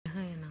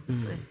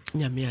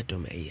Nyame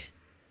adom eye.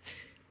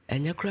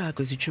 Enya kra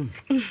akositwum.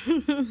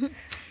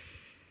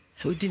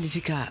 Odi ni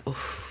sika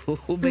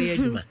obeye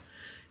adwuma.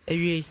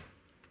 Ewie.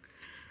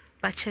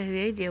 Bacha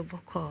wie de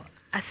boko.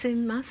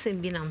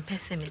 Asem bi na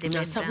mpese me de be.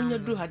 Na sabunya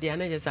duru ha de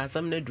na je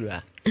asam na duru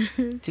a.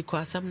 Ti ko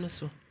asam no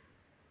so.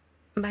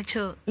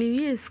 Bacha me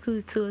wie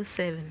school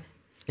 207.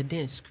 E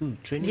den school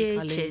training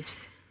college.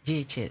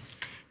 JHS.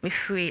 Me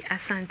free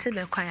asante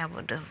be kwaya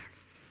bodom.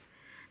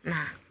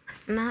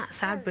 Na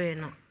sabre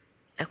no.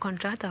 A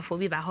contractor for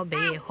be ba ho be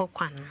ye ho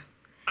kwan no.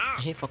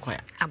 He for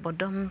kwaya.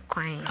 Abodom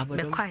kwan.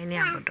 Be kwai ni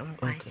abodom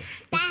kwan.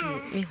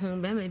 Iti me hu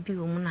be ma bi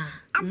wo mu na.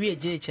 We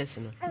JHS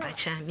no.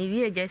 Bacha me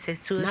we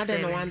JHS 207. Na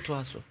de no want to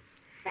aso.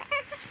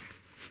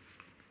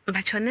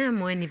 Bacha na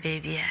mo ni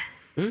baby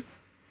a.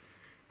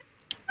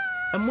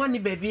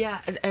 Amoni baby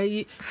a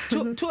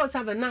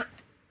 207 na.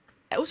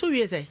 Also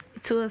we say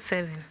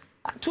 207.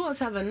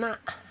 207 na.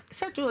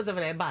 Say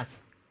 207 a bus.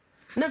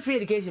 Na free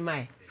education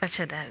mai.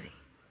 Bacha Davi.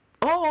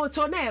 Oh,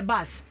 so na a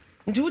bus.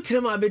 Do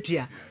trema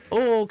betua.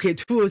 Oh, okay,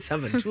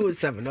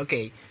 207,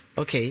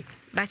 okay.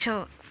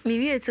 Bacho, me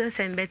we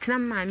 207 betina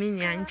ma me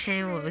nua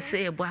nchen wo so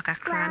ebo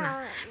akakra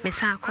na me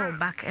san call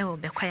back e wo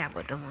be kwaya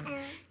bodom no.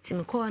 Ti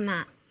me call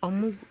na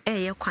omu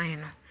eye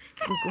kwan no.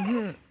 Ti ko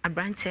hu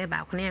abrante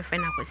ba ko na e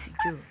friend akwasi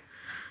Joe.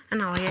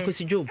 Ana wo ye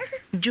akwasi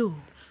Joe.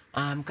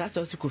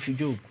 Kasa osi Kofi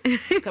Job.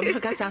 Kama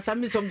kasa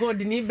asami so God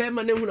ni be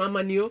ma na hu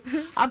amani o.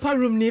 Upper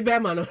room ni be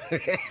ma no.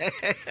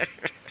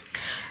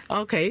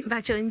 Okay.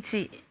 Bacho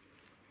nti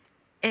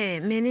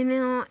menene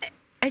no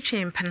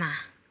echempana.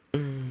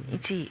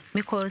 Nti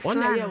me call so.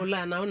 Ona ye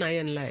wala na ona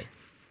ye nlai.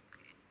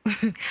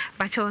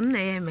 Bacho na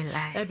ye me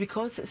lie.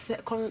 Because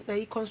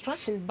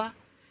construction ba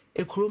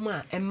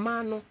ekroma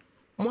emma no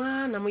mo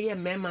na mo ye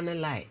mema ne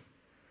lie.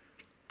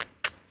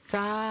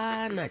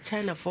 Sa na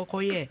China for ko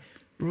ye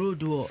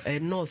road wo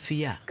north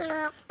here.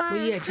 Mo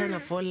ye China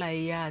for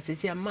lie ya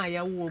sisi ama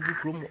ya wo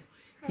bukromo.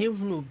 Ye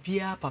hunu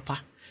bia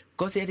papa.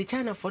 Because the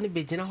China for ni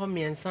bejina ho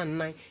miensa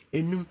nan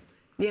enum.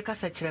 Ye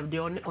kasa kyerɛ de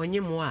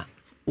onye mo a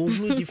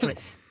ohunu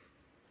difference.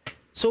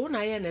 So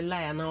na ye ne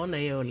lie na ona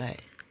ye o lie.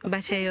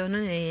 Bacha yo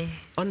no ye.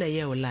 Ona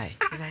ye o lie.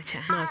 Bacha.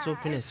 Na so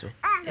pene so.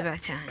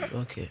 Bacha.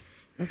 Okay.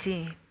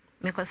 Nti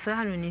me ko so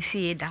hanu ni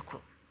fie dako.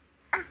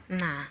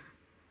 Na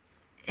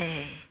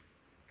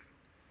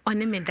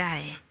one me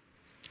dai.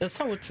 E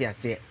so what ya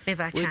say? Me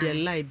bacha. We dey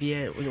lie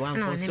be one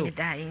for so. No me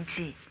dai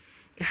nti.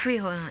 E free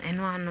ho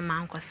eno anu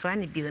man ko so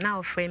ani bio na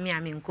o free me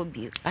a me nko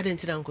bio.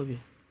 Adenti na nko bio.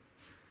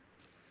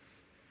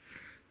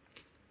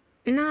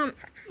 Na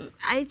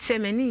I say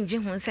many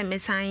nji ho se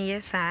mesan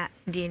yesa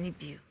de ni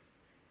bio.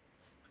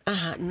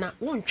 Aha, na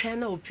won twa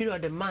na o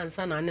period the man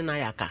sa na ne na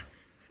yaka.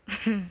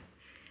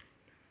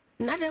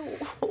 Na de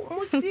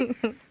mo si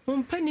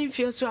mo pani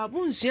fie so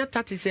abonsua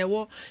tati se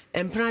wo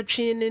empra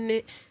twe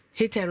ne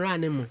hit and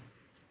run mu.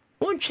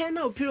 Won twa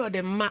na o period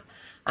the ma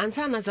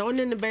ansa na se won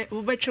ne be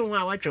wo betwe ho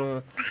a watwe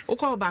ho. Wo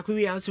ko ba ko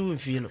wi a so won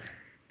fie no.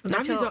 Na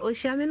bi so o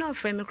sia me na o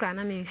frɛ me kra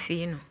na me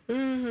fie no.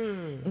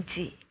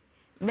 Nti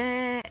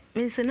be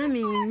minso na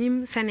me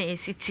nim sana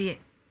esitie.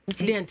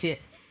 Nti de ntie.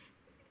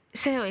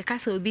 Se o ka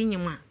so obi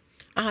nyima.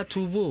 Ah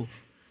tubo.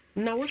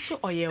 Na wo so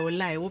oye o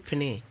lie wo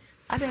pene.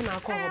 Ade na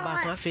akọ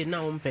ba kwa fe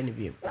na wo mpene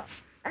bi.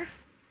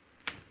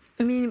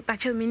 Mi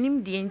pacho mi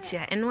nim die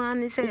ntia. Eno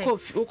an se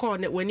wo ko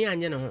wani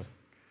anye ne ho.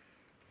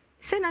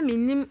 Se na mi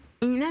nim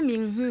na mi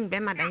hu be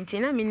madan nti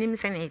na mi nim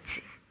se na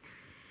eti.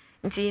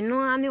 Nti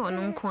no ane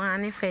ono nko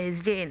ane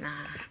first day na.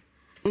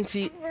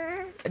 Nti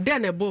de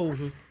na bo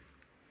hu.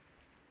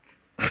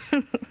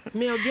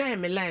 Me obi aye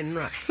me line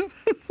no.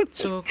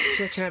 So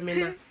chere me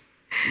na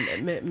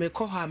me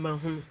ko ha ma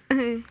hu.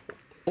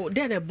 O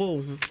de na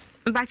bo hu.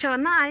 Bacho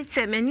na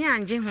ite mani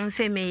anje hu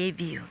se me ye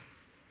bio.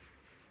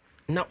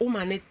 Na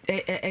uma ne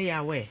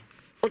ya we.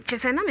 O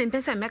chese na me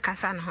mpese me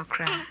kasa na ho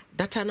kra.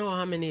 That I know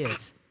how many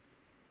years?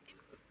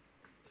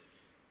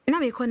 Na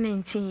me ko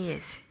 19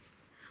 years.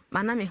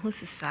 Ba na me hu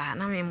susa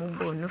na me mu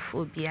bo no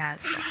phobia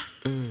sa.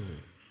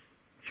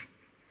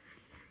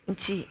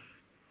 Nti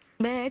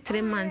be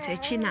 3 months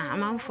echi na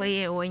amanfo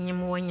ye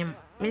wonyim.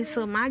 Me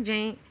so ma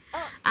dwen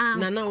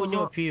na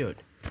onyo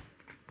period.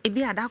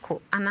 Ebi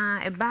adako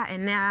ana eba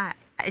ene a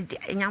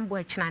nyambo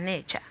echina na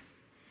echa.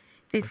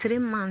 The 3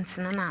 months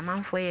no na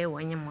amanfo ye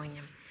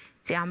wonyim.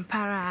 Ti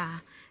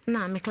ampara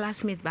na me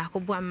classmate ba ko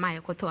bo amma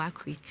ye koto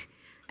accurate.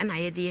 Na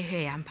ye de ye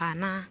hwe ampa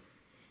na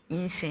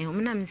nsen o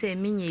na me se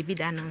menye ebi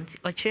da no nti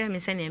o kire me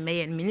se na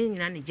emeye me ni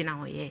nyina ne gina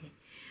ho ye.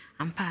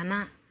 Ampa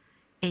na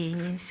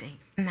nsen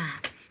na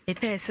me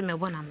pese me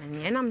bona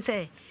mani. Na me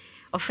se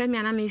o frɛ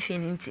me na me fi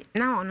nti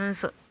na ono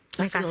nso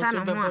me kasa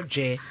na ho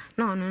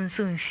na ono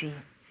nso nfi.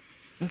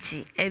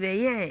 Nti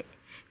ebeye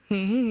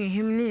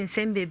him ni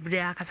nsem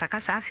bebre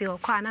akasakasa afi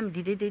okwa na me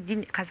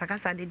didedi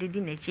kasakasa didedi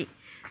nachi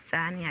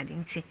saa ne ade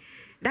nti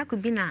da ko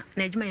bi na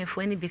adwuma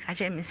yefo ani bi ka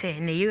che me se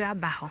na yiri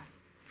aba ho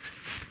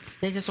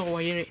na je so wo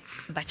yiri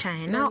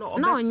bachan na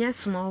onye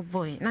small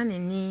boy na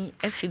ni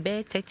afi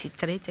be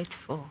 33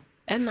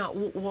 34 na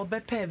wo be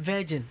pe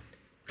virgin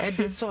e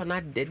de so na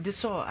de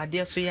so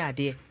ade so ya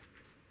ade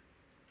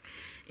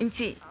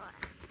nti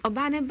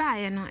obane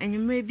bae no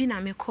enwumre bi na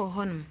me call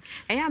honum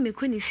eya me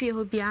ko ni fie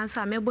ho bia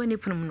so me bo ni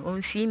punum no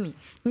onfi mi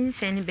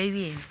nsen ni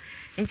bawie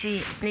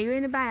nti na yire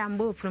ni bae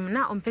ambo punum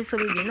na ompeso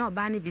bi na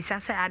obane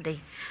bisa se ade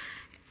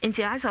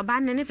nti asa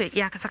obane ne pe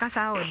ya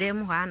kasakasa o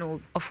dem ho ana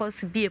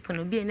ofos bie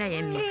punum bie na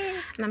ye mi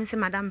na me se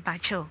madam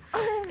pacho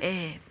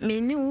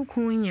me ni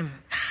ukunyim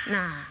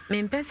na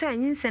me mpese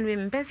nsen me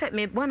mpese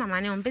me bona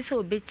mane ompese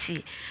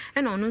obeti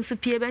e na ono nso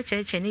pie be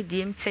cheche ni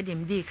diem se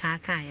dem di kan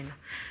kan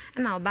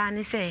no na oba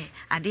ne se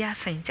ade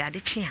asenti ade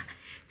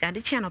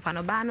chia no pa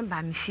no ba no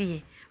ba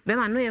mfie be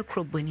ma no ye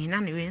kroboni na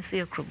ne wenso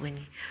ye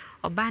kroboni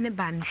oba ne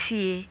ba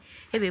mfie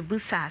e be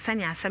busa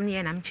sani asem ne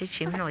ye na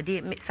mchechim na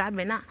ode sa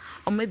be na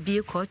o ma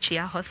bie ko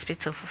chia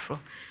hospital fufuro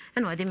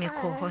na ode me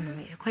ko ho no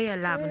ye ko ye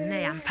lab na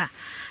ya mpa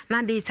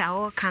na data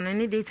o kan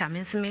ne data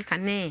me nso me kan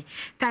ne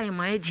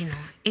time agi no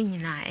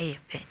enyina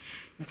eyepe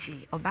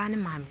nti oba ne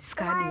ma me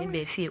skadi me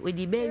be fie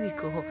odi be week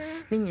ho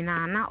ne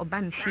nyina na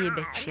oba me fie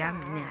be chia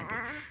me ne ade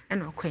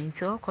ena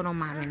okwenti okono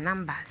ma me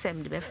number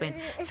sem de be friend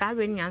sa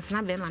re nyansa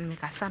na be ma me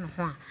kasa no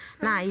ho a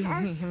na ayi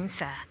him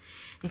sa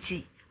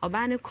nti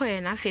oba ne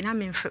koye na fe na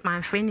me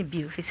friend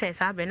bi fi say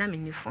sa be na me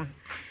ni phone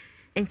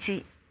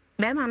nti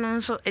be ma no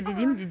nso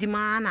edidim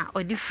na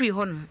odi free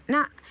ho no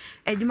na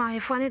eduma he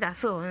phone da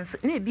so nso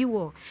na ebi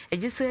wo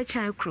ejiso e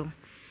chan krom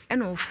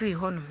ena o free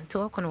ho no nti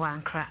okono wa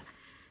ankra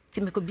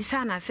nti me ko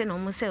bisa na se no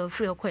mo say o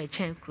free o ko e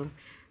chan krom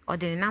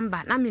odi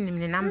number na me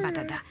ni number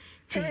dada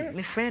nti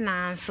me friend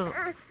na nso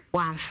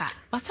wanfa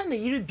basa na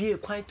yiri bie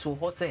kwan to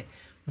ho se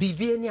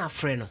bibie ni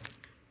afre no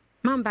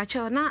mamba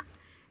cho na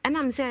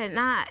enam se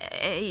na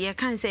ye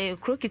kan se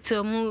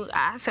krokito mu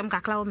asem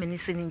kakla o meni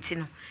so nti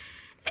no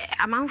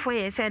amanfo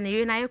ye se na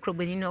yiri na ye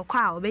krobani no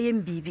kwa obeye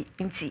mbibi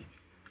nti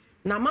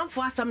na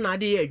amanfo asam na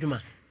ade ye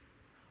adwuma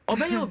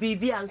obeye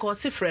obibi anka o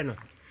se frɛ no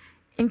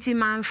nti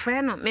man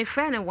frɛ no me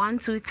frɛ no 1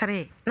 2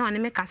 3 na one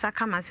me kasa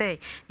kama se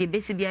de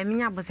besi bia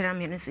menya botera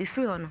me no so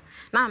free ho no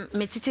na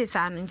me tete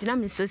sa no nti na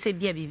me so se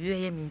bia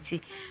bibi ye me nti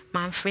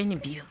man frɛ no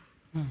bio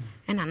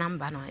ena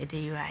number no e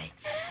dey right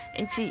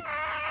nti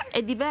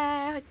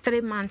edibe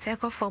 3 months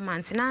eko 4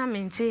 months na me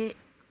nti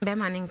be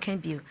man nka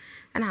bio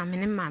ana me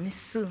ne ma me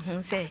su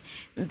hu se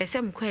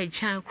mbese mko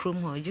agyan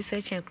krom ho ju se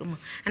agyan krom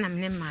ana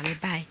me ne ma me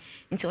bai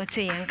nti o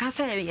te yen ka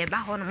se ye ba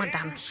ho no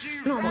modam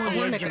na o mo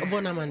ye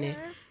bona mane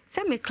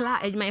se me kla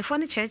my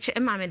phone church e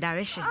ma me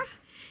direction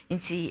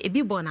nti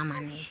ebi bona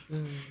mane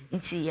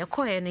nti ye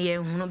koye no ye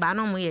hu no ba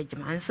na mo ye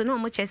adwuma nso na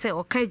mo che se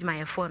o ka adwuma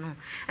ye phone no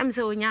am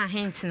se onya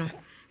hint no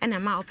ena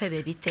ma o pe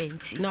baby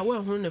tenti na we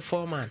hu ne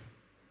foreman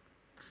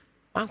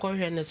anko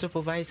hwe ne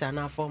supervisor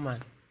na foreman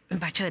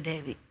mbacho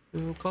David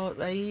ko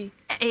ai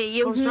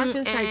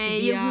construction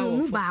site bia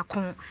mu ba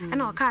kon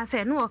ena o ka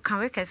se no o kan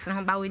workers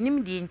no ba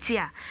wonim die nti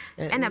a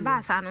ena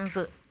ba sa no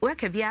nso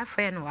worker bia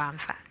frɛ no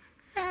amfa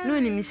no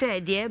ni mi se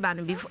de ba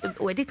no bi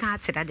wedi kan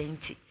ateda de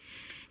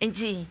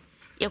nti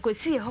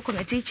yakosi ho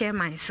committee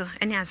chairman so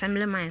ene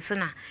assembly man so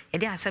na ye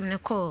de assembly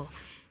call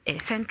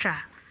central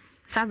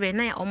sabre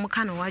na omo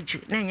ka no waju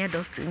na nya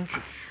dust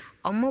nti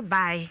omo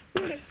bai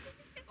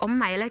omo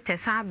my letter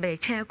sabe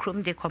chair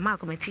krom de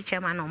committee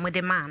chairman omo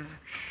de man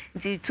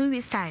nti 2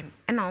 weeks time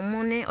na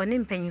omo ne oni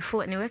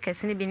mpanyifo ne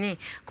workers ne bi ne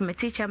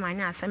committee chairman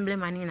na assembly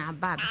man na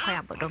ba be kwa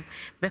abodom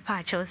be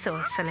pa cha se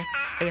o sele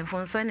e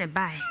mfonso ne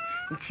bai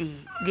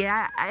nti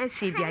dia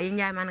asi bia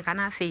yenya man ka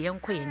na afa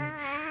yenko yen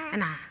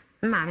na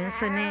ma me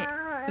nso ne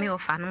me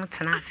ofa no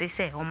tena ase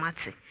se o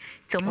mate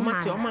ti o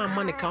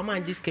ma ne ka o ma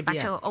njiske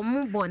bia acho o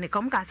mu bo ne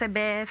kom ka se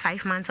be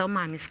 5 months o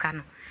ma miska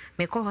no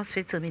me ko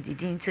hospital me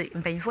didi nti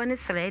mpanyifo ne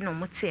sele no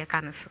mo tie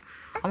ka no so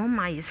o mo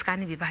ma yiska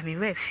ne bi ba me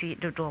refi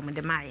dodo mo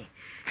de mai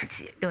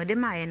nti de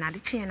mai na de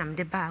chie na me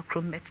de ba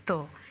krom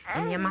beto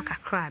enye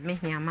makakra me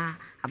hiama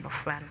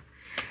abofra no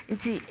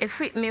nti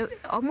efri me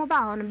omo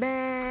ba ho no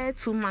be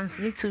 2 months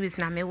ni 2 weeks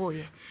na me wo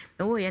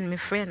ye me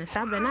friend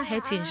sabre na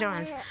health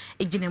insurance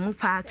ejina mu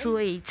pa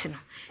 280 no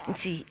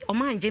nti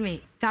omo anje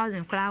me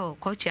 1000 kra o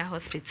Kochia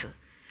hospital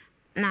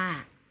na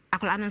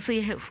akola no so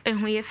ye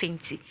ehu ye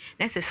fenti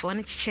nurses for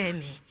no chiche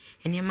me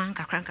eni man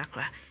kakra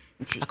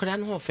nti akola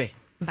no ho fe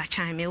ba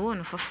chan me wo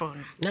no foforo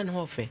no na no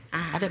ho fe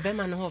ada be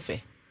ma no ho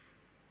fe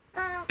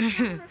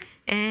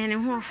ne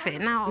ho fe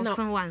na o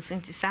so once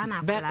nti sa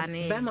na akola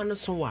ne be ma no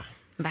so wa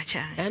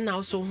bacha na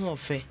o so ho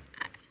fe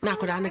na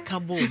akoda ne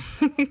kabo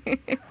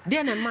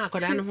de na ma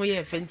akoda ne ho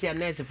ye fe nti a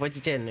nurse for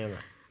chiche ne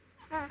ma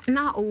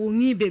na o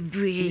nwi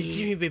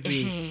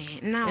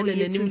bebre na o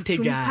ye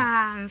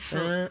tuntumpa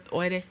so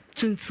oide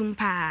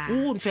tuntumpa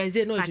wo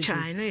mfeze no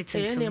bacha no ye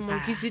tuntumpa ne mo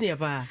kisi ne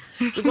ba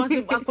because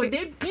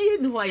akoda bie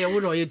ni ho ye wo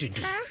no ye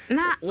tuntu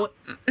na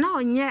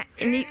onye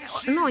ni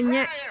na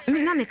onye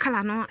na ne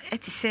kala no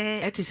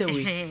etise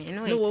we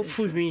no wo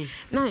fumi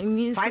na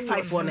nwi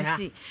 551 ha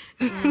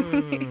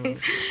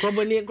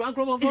koboni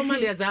krobo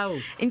formal ya zao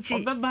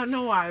obeba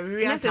na wa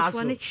ria ta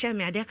so ne che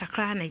me ade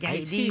kakra na ya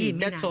di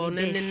mi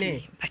na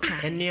ne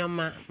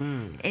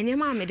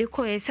enioma me de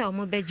ko yese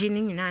omo beji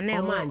ni nyina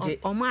na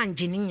omo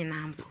anje ni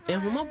nyina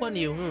ehuma bo na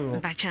ehu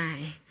bacha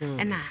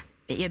na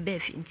ye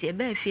befi nti e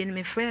befi no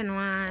me frɛ no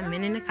a me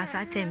ne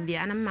kasa tem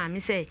bia na ma me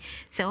sɛ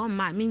o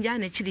ma me nja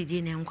na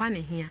chiridi ne nkwa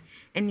ne hia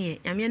ene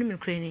nyame no me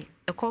kure ni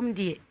e kom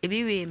die e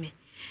bi we me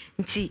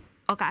nti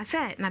oka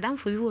sɛ na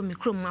damfo bi wo me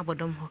krom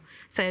abodom ho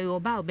sɛ yo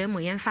ba obe mo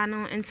yemfa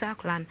no nta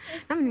aklan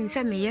na me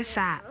sɛ me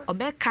yesa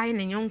obe kai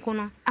ne nyonko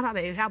no aba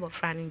ba hwe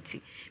abofra no nti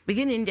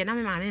beginning de na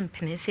me ma me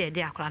mpene sɛ de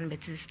aklan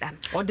betu stan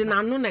ode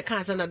na no na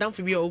ka sɛ na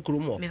damfo bi a wo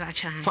krom ho me ba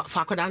chan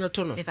fa koda no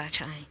to no me ba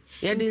chan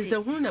ye de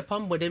sɛ hu na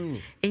pam bodam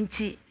ni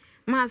nti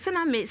ma sɛ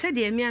na me sɛ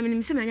de mi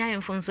am se manya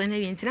yemfonso na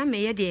wi nti na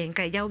me ye de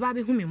nka ja wo ba be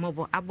hu me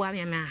mobo aboa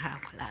me ha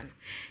aklan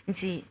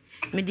nti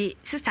me di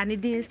sister ni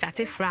din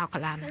start fra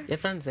aklan ye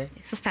friend say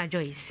sister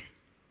Joyce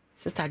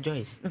Sister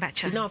Joyce.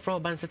 Bacha. Now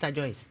from ban Sister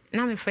Joyce.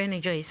 Now my friend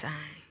Joyce.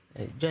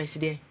 Joyce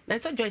there.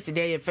 That's a Joyce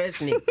there your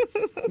first name.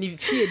 Ni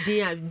fear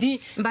din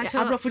Bacha.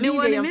 Abrofo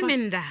din me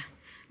minda.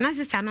 Na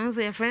sister no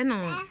so your friend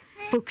no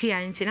Pokia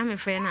nti na my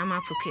friend am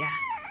Pokia.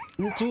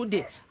 Nti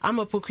de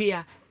am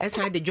Pokia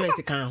esan de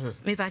Joyce kan ho.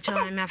 Me bacha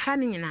me afa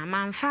ni nyina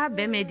ma mfa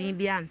be me din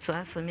bia nto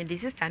aso me de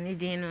sister ni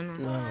din no.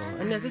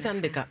 No. Na sister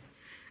ndeka.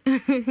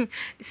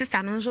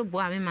 Sister no so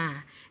boa me ma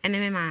ene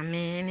me ma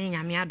me ne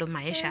nyame ado ma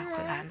ye sha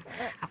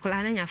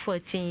akola na nya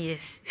 14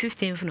 years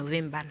 15th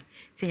November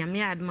ti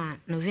nyame ado ma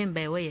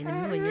November we ye ne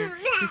me nya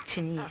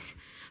 15 years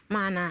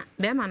mana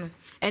be ma no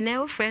ene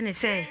wo frɛ ne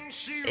sɛ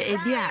e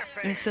bia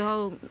me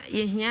so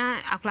ye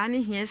hia akola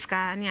ne hia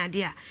ska ne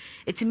ade a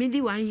etimi di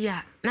 1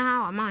 year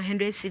na wa ma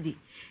 100 cedi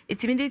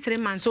etimi di 3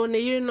 months so ne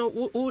yire no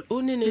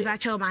uni ne ba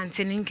cha o man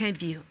tin nka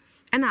bio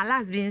ena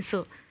last bin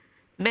so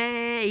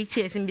be its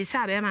in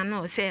bisa be ma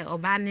no say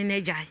oba ne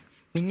ne jai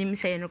minim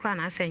say no kra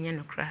na say nye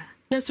no kra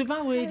na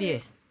suba we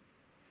die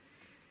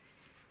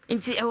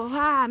nti e wo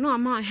ha no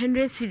ama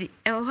 100 cedi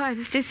e wo ha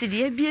 50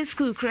 cedi e bie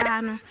school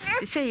kra no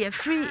say ye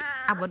free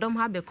abodom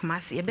ha be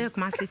kumase ye be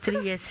kumase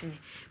 3 years ni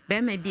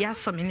be ma bia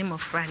so me ne mo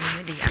fra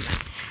ne de yala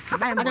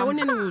ba ada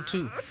woni ne wo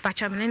 2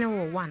 pacha me ne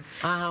wo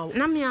 1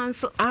 na me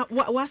anso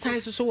wa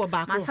sai so wo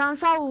ba ko ma san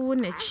so wo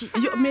na chi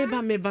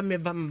meba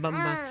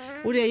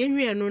wo de ye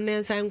nwie no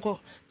ne nsan ko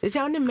se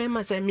woni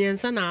mema se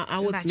miensa na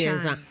awo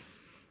miensa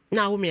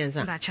na wo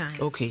miensa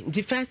okay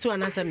the first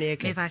one answer me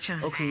okay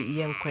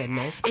yen kwa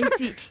next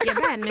enti ye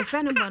ba ne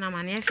friend no bona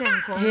ma ne se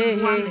nko hey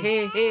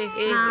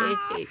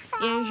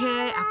yen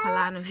he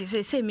akola no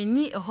se me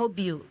ni a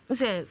hobby o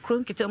se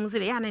kronkito mu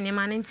se ya na ne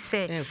ma ne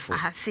se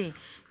aha se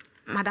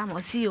madam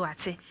o see you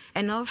ate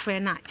and all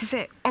friend na ti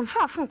say on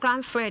fa fun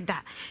kran friend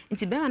da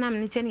nti be na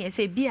me nti ne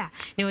say bia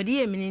ne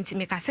odi e mi nti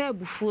me ka say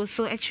abufuo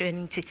so e kire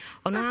nti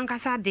ono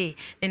ankasa de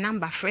ne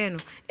number friend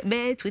no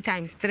be 2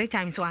 times 3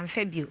 times one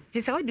fa bio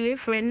ti say odi we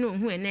friend no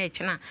hu e na e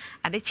kina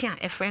ade kia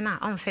e friend na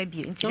on fa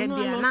bio nti da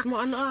bia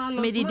na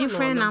me di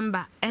different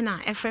number e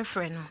na e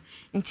friend no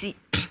nti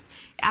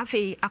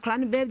afi akola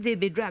ne birthday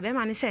bedra be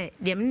ma ne say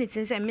de me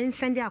tin say me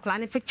send akola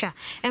ne picture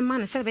e ma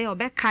ne say be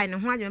obe kai ne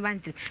ho adwe ba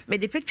nti me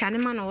the picture ne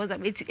ma no was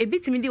e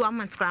bitimi di 1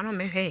 month kra no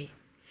me hwe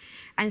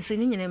anso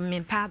ni nyina me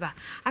pa ba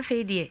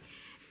afi de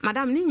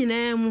madam ni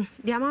nyina mu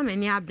de ama me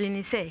ni able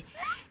ni say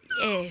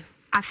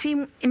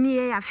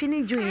afi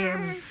ni junior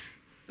mu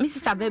mi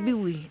sister baby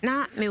we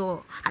na me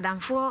wo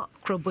adamfo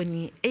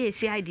kroboni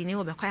CID ni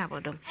wo be kwa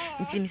abodom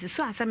nti mi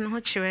so asem ne ho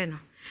kire no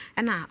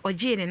na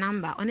oji ne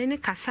number one ne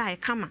kasa e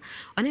kama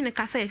one ne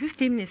kasa e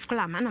 15 minutes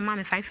kula ma na ma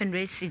me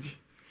 500 cedi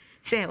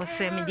say o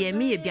se me de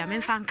me ye bia me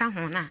fa nka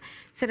ho na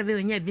se de be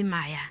onya bi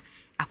ma ya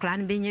akola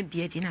ne be nya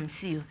bia di na me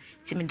see you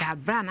ti me da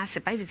bra na se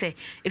pa say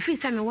e fi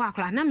say me wa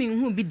akola na me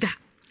hu bi da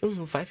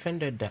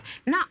 500 da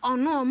na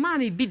ono ma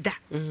me bi da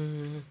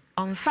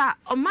on fa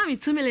o ma me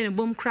 2 million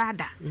bom kra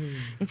da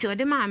nti o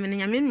de ma me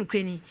nya me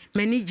nukrani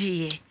mani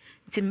giye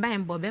nti mba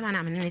en bo be ma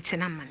na me ne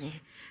tena mane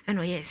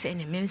eno yes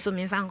ene me nso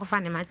me fa nkofa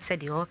ne ma tse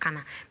de o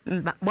kana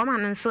bo ma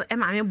no nso e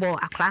ma me bo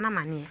akra na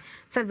mane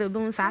se be bu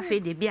nsa afa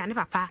de bia ne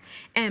papa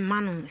e ma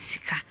no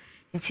sika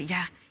nti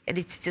ja e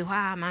de titi ho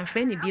ma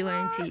mfre ne bi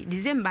wa nti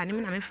December ne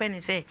me na me fre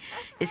ne se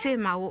e se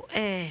ma wo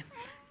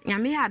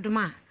nyame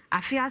adoma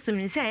afi asum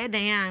ni se e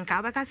den anka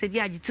obeka se bi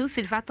agi 2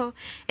 silfato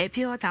e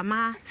pure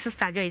tama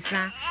sister Joyce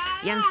na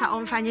yemfa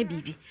onfanye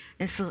bibi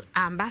nso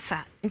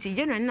ambassa nti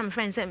January na me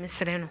friend say me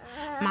sere no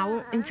ma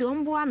wo nti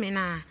omboa me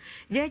na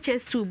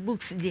JHS 2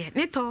 books there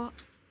ne to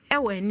e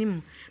wa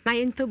anim na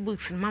yento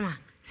books mama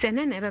se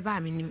ne na e be ba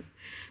me nim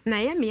na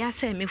ye me ya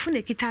say me fu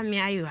na kita me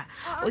ayo a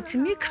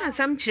otimi kan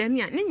sam kire me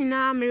a ne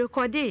nyina me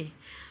record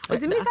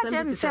otimi ka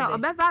chem say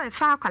obeba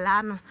fa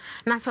akwala no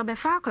na so be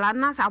fa akwala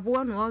na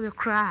sabo no we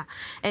kra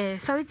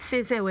sorry to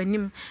say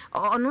wanim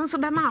ono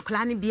nso be ma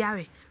akwala ne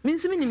biawe me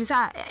nso me nim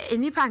say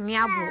enipa nwe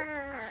abo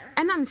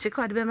enam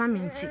sikod be ma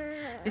minti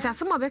bisa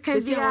so mo be ka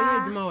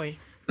bia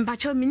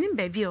mbacho me nim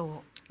ba bia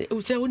o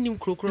say wonim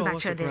krokro wo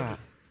so kra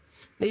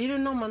na yire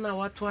no ma na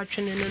wato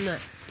atwene no na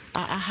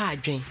aha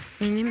adwen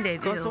me nim ba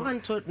bia go so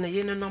wanto na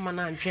yire no ma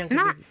na antwen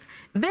na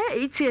be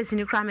ETS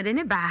ni kra me de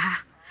ne ba ha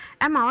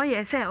Emma, oh,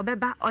 yes,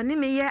 Obeba, or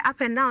Nimi, ye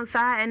up and down, sir,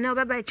 and no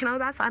Baba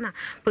Chinabasana,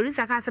 police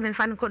are casting and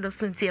fan code of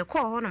Suntia,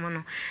 call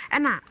Honomono.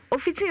 And I,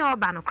 Offiti or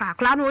Bano crack,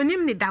 Lano,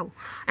 Nimni Dow,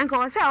 and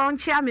go say on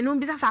Chiam, no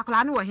business,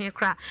 Lano, or here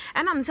crack.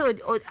 And I'm so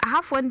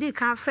half one day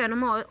can't fair no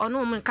more, or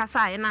no man Casa,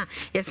 and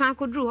yes,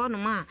 Uncle Drew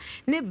Honoma,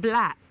 ne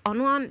black. On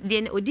one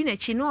then Odina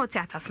Chino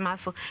Tatas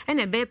Maso,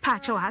 and a bay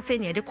patch or has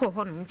any the core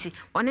honey,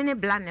 on any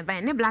bland by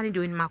any bland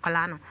doing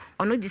Macolano,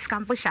 or no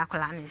discampo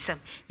shacolan in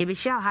some. If we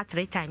shall have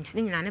 3 times,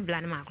 meaning any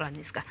bland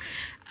Macolanisca.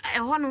 A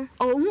honor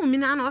or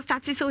woman or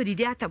started so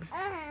did atom.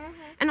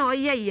 And oh,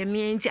 yeah,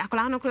 me into a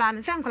colano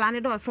clan, San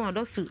Colano or so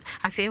or suit,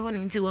 I say one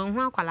into one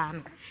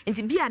colano, and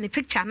to be on a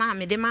picture now,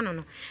 me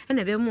demano, and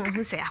a bemo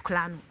who say a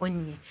colano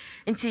on ye.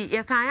 And see,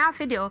 you can't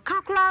have it or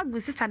can't club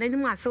with sister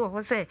anymore, so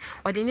or say,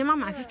 or the name of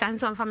my sister and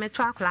son from a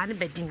truck colano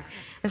bedding.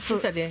 And so,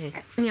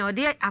 near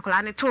dear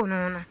Acolano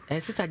tone,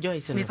 and sister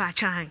Joyce, me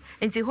patching,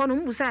 and see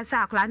Honum who says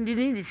Acolano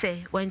didn't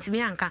say, went to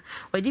Mianca,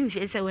 or didn't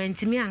she say, went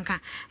to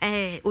Mianca,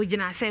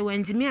 Ujina say,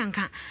 went to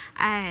Mianca,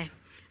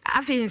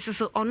 Afi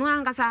so ono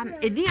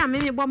ankasa edi a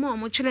me bo ma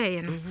omo kire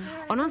ye no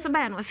ono so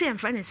ba no se en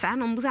friend sa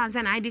no mbusa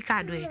ansa na ID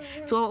card we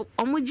so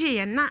omo gi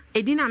ye na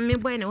edi na me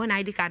boy na won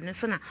ID card no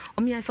so na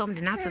omo ya some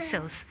the not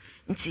sales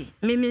nti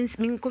me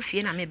nko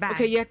fie na me ba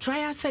okay ye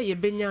try say ye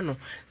benya no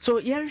so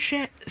ye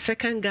hwe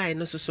second guy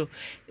no so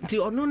nti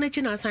ono na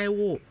chi na san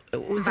wo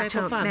say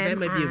ko fa be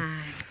ma bi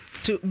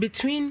to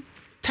between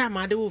time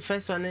ade wo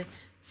first one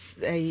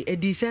a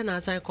decent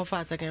as I call for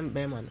a second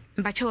bearman.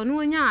 But you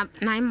know,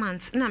 9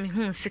 months, na me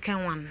home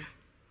second one.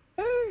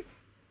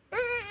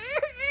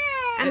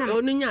 And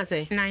only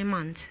say 9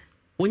 months.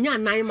 When you're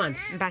 9 months,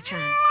 Bacha.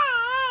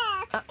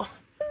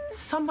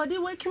 Somebody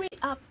wake me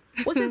up.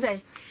 What is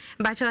it?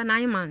 Bacha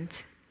 9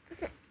 months.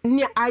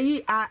 Near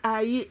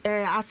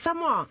I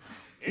someone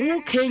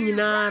who came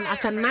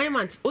after 9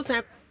 months. What's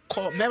I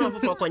call Bema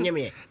for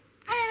Conyame?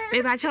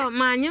 Me bacha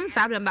manyim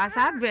sabre ba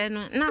sabre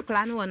no na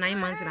kla no 9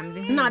 months na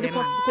me na de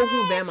ko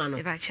hu be ma no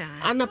me bacha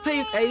ana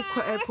pay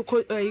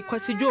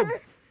kwasi job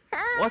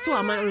what's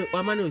wa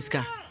man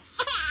uska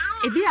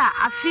ebi a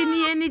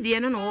afini eni de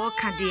no no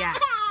ka de a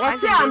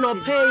what's ana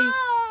pay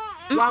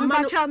wa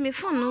bacha me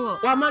phone no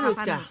wa man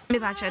uska me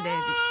bacha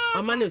David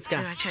wa man uska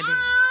me bacha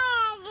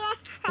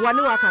David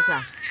wani wa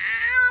kasa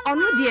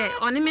onu de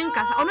oni me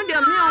nkasa onu de me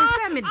on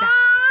frɛ me da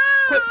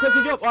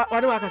kwasi job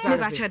wani wa kasa me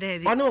bacha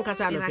David onu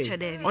kasa no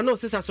pay onu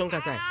sister son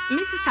kasa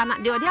me sister na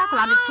de odi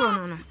akola de to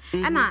no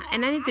ana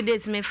enani today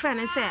me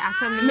friend say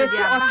asem no me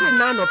dia ba me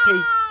na no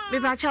pay me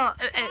bacha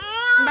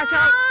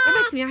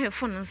obetimi ahwe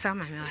phone nsa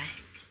ma me wai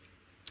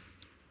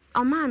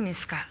o ma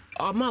miska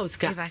o ma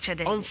uska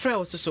on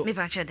frɛ so me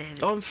bacha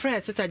David on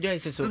frɛ sister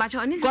Joyce so bacha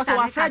oni sister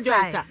wa frɛ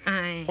Joyce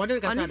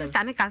oni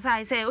sister ne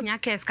kasa say onya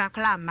case ka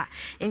klamba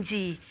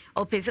nti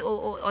opese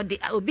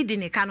obi di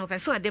ne ka no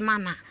opese ode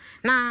mana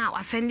na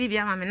wasendi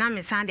bia ma me na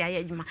me san de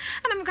aye adwuma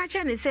ana me ka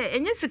che ne say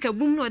enye sika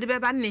bum no ode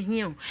beba na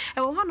hia o e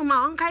wo hono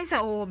ma on kai say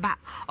o ba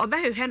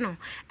obehwehwe no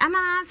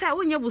ana say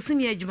wonye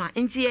busumi adwuma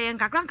nti ye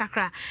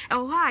nkakra e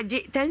wo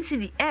age 10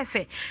 cedi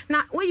efe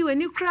na wo yi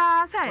wani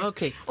kra say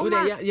okay wo de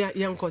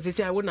ya nko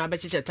say wo na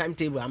abechiche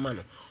timetable ama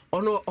no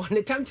ono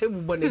on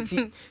timetable bo na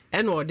chi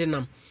e na ode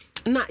nam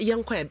na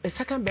yenko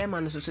second bear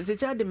man so say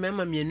ade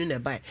mema mienu na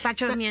bai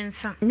pacho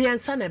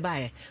miensa na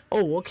bai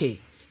oh okay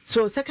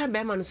so second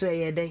bear man so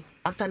ye den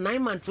after 9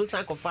 months we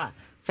say kofa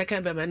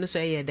second bear man so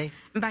ye den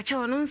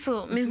bacho no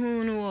so me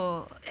hu no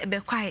wo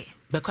bekwai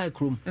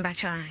krum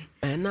bacho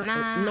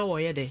na wo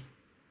ye den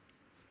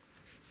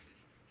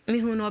me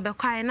hu no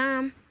bekwai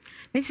na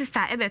ni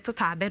sister ebe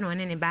toto abe no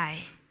ne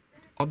bai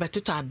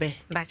obetuto abe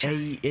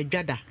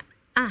edwada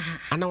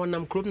ana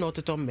wonam krom na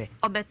ototombe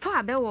obeto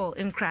abe wo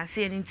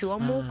nkrase ani nti wo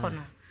mo ko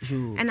no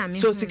ena me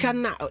so sika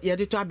na ye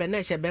de to abe na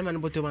ehye be ma no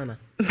botoma na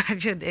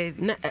bacho David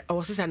na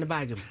wo sisa ne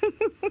bag m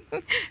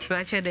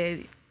bacho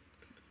David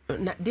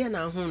na dia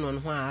na hu no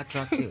ho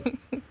attractive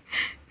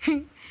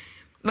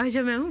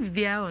bacho me hu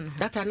bibia ono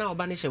data na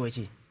oba ne hye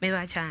wachi me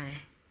bacha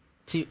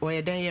ti o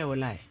ye den ye wo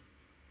lai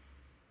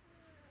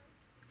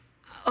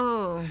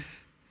oh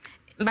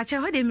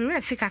bacha ho de mi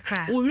refi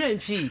kakra wo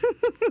refi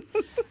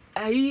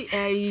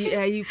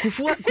ai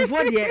kufuo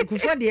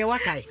de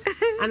wakai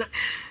ana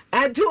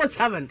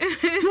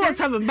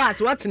 207 bus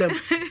what nam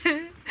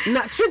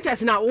na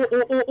sprinters na o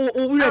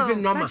refi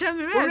normal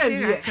o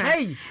refi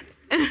hey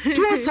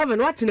 207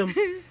 what nam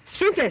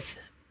sprinters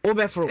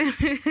obefro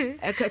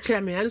e ka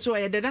kire me anso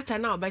ye de data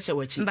na obehye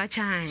wachi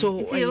bacha so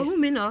ohu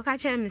mi na o ka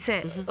kire me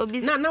se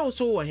obi na wo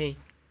so wo he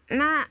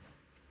na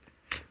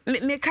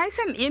me kai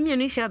sam ye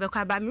mienu hia be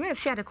kwa ba me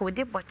refi ade ko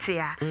de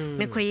botia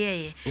me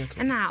koyeye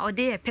na ode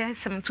ye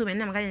person to me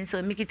na me ka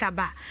so me kita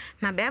ba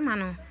na be ma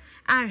no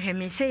anhwe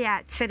me se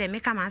ya se de me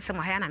ka ma asem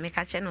ha ya na me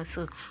ka che no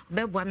so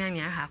obebua me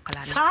anwa ha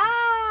akola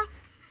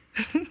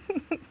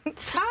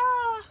sa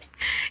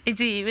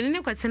iti me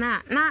ne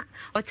kwatena na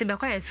ote be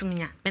kwa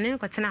yesumnya me ne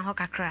kwatena ho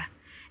kakra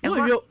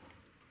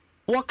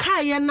wo ka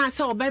ye na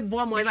se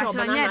obebua mo hwe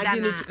obana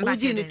na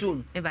agi ni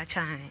tum me ba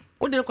chan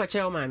wo de kwa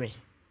che o ma me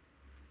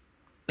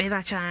me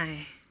ba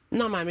chan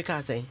no ma me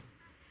ka say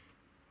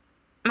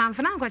man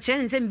for now go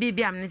chen say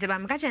bibi am nti ba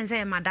me ka chen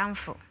say madam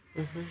fo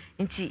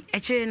nti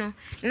eche no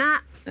na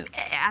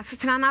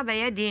asetena na ba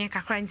ye den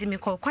kakra nti me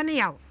kwane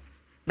yawo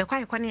be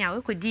kwane yawo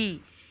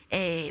ekodi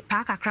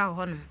pa kakra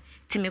ho no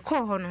nti me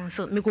kọ ho no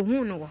so me ko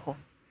hu no wo ho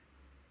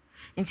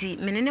nti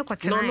me ne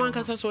kotena no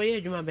ankasa so ye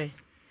adwuma be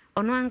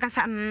ono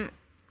ankasa me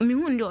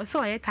hu ndi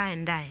so ye tie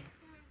and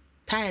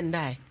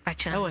die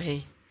acha wo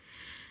he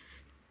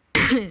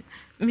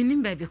me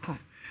nim ba bi ko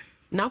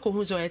na ko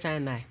hu so ye tie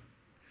and die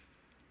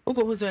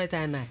uko hu so ye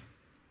tie and die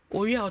o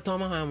wi auto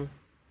ma ha mo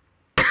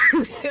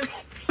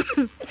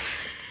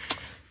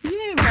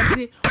ye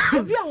mbade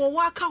obi a wo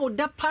waka wo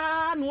da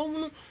pa na wo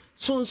mu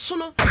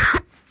sonsono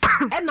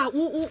e na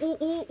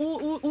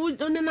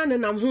wo ne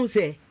na hu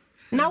se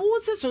na wo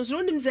se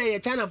sonsono nim se ye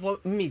China for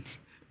meat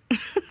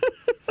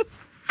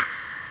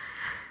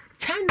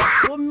China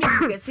for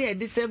meat ke se e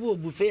de sebo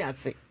buffet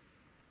ase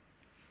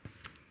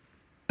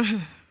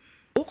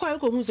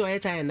uko hu so ye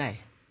tie and die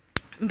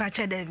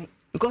mbacha dem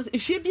because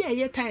if you be a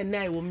ye tie and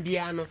die wo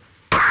mbia no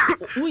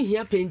we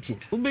here painting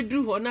we be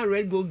do ho na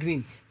red go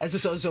green as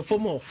so for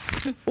more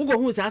we go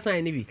hu say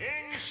asan ni bi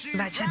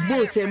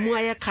both e mu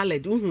aye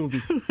colored hu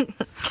bi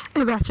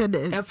e ba che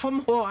dem e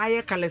from ho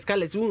aye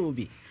colors hu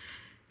bi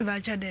e ba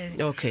che dem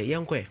okay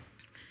yankwe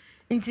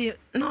nti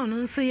no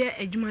nso ye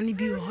adwuma ni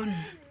bi ho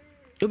no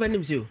do ba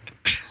nim si o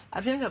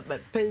afianga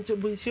pencil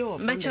bu si o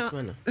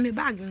me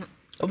bag no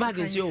o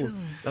bag si o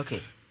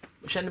okay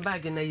shane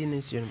bag na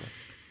yin si o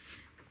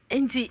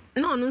nti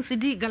no nso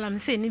di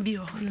galamse ni bi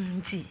ho no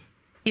nti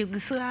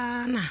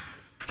Yugusana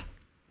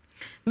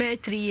be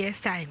 3 years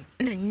time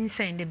na nyin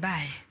send the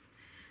buy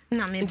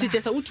na me nti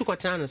tesa utu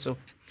kwatana so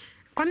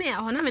kwane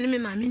ya ho na me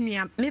ma me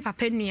nua me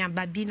papa nua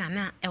babi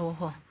na e wo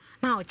ho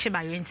na o che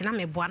ba we nti na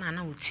me boa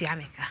na otua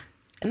meka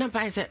na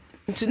pa se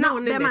nti na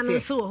won ne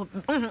so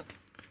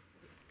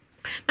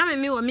na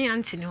me wo me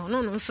auntie ne ho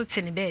no nso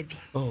te ne baabi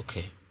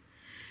okay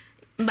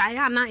ba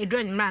ya na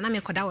edro nyimra na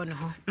me koda wo ne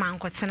ho ma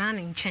nkotena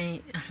ne nchen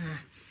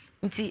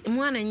nti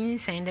mu ana nyin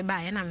send the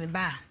buy na me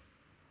ba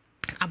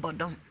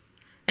abodom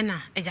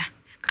ena eja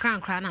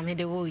krankra na me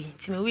de wo yi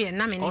ti me we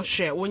na me o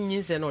hwe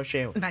wonyin se na o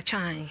hwe ba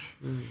chan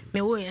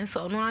me wo yen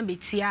so no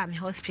abetia me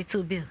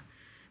hospital bill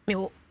me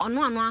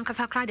ono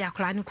ankasa kra de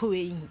akora ne ko we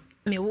yi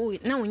me wo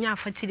na wonya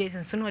 40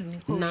 days so no de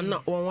ko na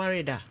won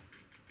worry da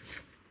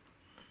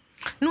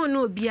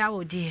no bia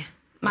wo de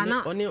ma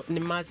na oni ni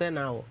ma se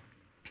na wo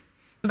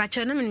ba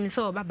chan na me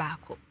so ba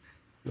ko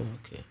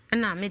okay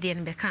na me de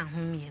ne be kan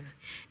ho mi no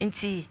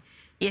nti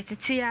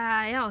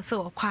yetitia ya o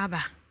so okwa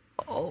ba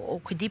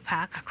okudi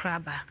pa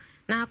kakraba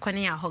na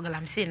akwane ya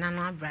hogalam se na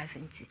no abras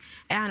nti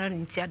e ano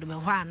nti adome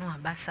ho ano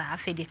abasa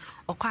afede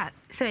okwa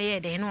se ye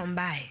de no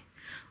mbae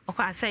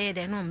okwa se ye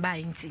de no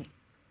mbae nti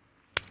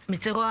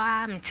mitiro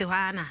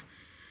na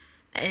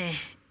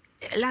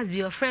last be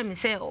your friend me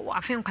say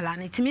afen kwala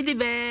na timi di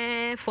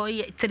be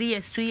 3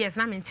 years 2 years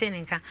na maintain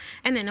nka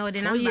ene na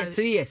odi number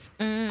 3 years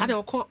ade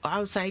okọ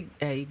outside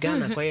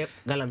Ghana kwa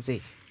galam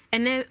se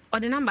ene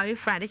odi number we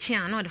Friday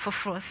chia na odi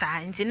foforo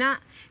sa nti na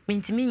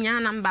mintimi nya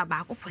number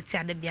ba ko poti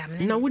ade bia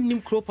me na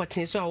wonnim kro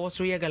potin so awo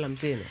so ye galam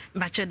se no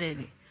ba cho de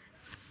bi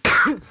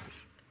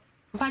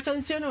ba cho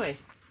nsi no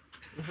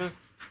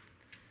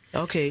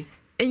okay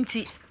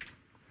nti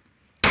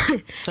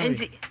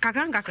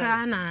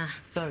kakra na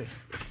sorry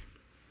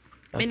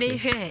me dey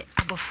hwe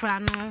abofra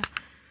no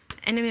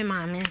ene me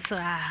ma me so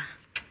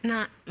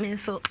na me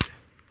so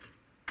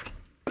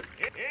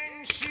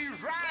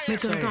me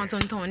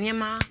ton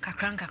niema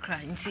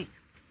kakra nti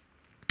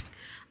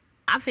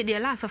afede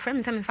last of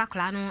friends me fa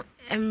kla no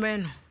emre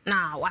no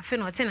na wa fe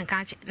no tin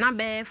ka na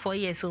be 4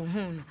 years o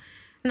hu no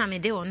na me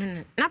dey onu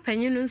no na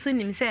panyin no nso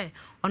nim se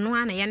ono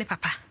ana ye ne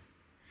papa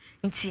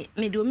nti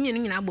me de omi no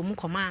nyina abom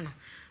koma no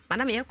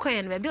madam ye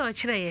koye no be o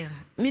kire ye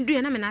me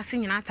due na me na ase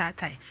nyina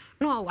taatai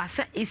no wa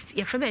se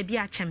ye fe ba bi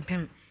a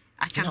champem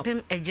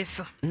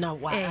ejeso na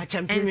wa a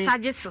champem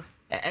ensajeso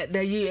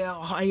da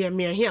ye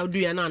me here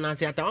due na na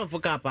ase ata fo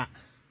kapa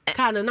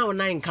ka na o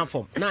nine ka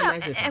form na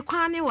nine se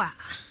ekwane wa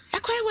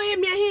ekwa ye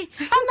me here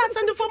ana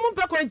send for mo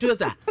pe kwa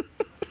ntuosa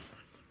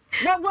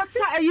what's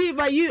you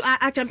by you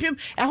a champion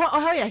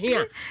ho ye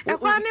here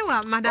ekwane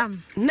wa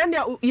madam na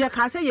ye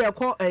ka se ye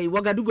ko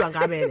Wagadugu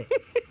anka be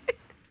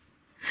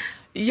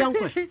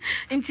yankwe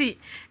nti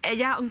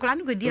eja nkola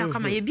no godi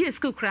akama ye bi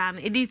school kra no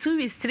e di 2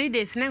 weeks 3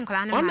 days na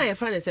nkola no ona ye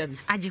friend sem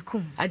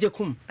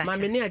ajekum ma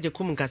me ne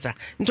ajekum nkasa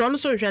nti ono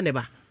so hwe ne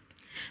ba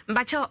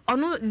mbacha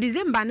ono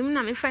December nim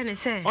na me friend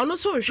say ono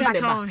so hwe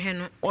ne ba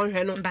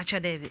onhwe no mbacha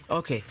David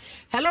okay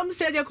hello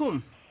Mr.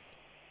 Ajekum.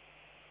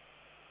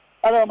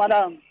 Hello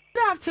madam.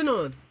 Good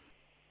afternoon.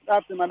 Good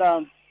afternoon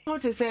madam.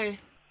 What to say?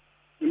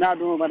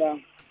 Nadu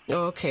madam.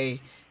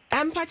 Okay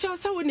pacha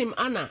so wonim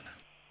Anna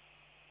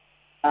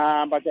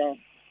Bacha.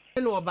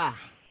 No ba.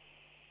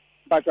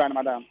 Bacha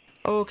madam.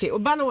 Okay,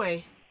 oba no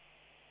way.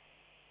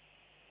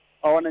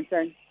 Oh,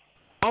 nchen.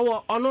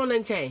 Oh, ono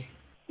nchen.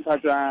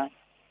 Bacha.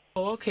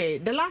 Okay,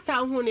 the last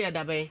time who near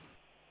dabe.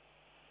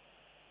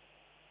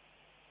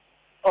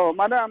 Oh,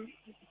 madam,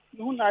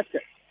 who na che?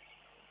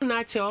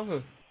 Na che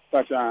oh.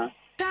 Bacha.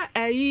 ta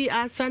ayi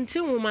asante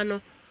nwoma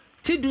no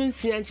ti du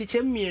nsia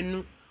nchiche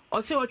mienu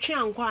o se otwe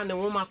ankwa ne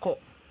nwoma kọ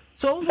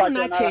so hu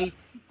na chei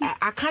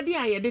akade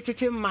a ye de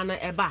tete mma no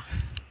eba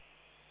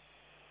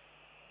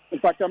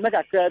mpacho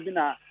meka kra bi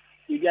na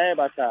ibia ye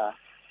bata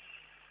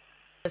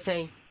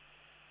say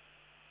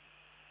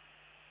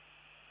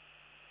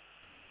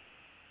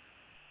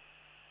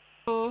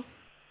oh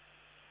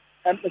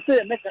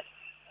say meka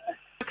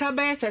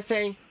kraba ye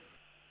say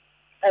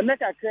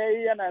meka kra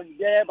ye na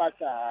ibia ye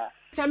bata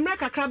se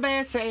meka kraba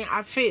ye say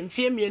afi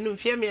mfie mienu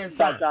mfie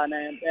miensa bata na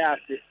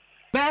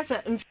be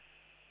ase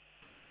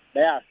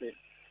be ase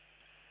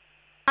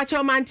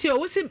acho mantio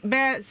wo si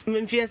be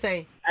mfie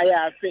say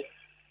aya ase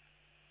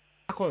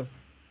akon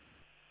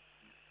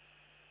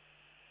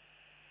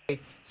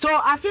so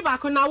afi ba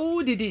ko na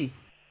wo didi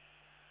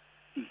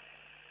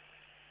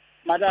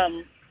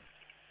madam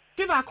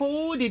afi ba ko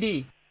wo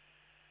didi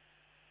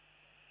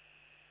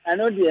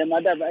ano die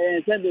madam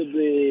se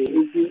bebre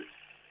isi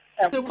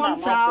e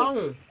kom sa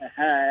ho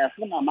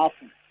fun na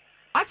mafun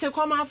ache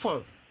kom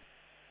afon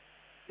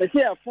be se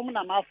fun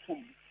na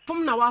mafun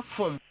fum na wa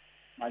fum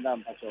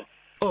madam pacho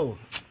oh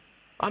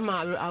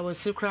ama I was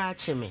secret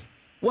chime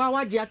wa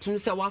waje atun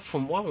se wa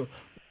fum wa ho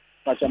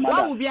pacho madam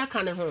wa wo bi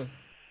aka ne ho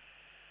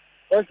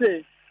o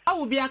se wa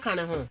wo bi aka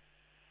ne ho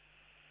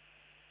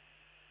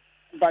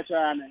pacho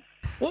ane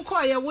wo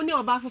ko ye wo ni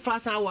oba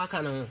fofra san wo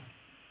aka ne ho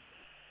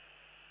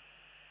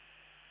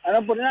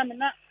ana bona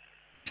na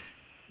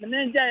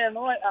nja ye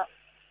no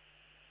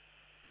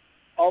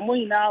o mu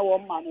ina wo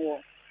ma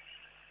no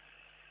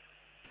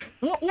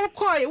wo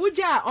ko ye wo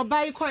ja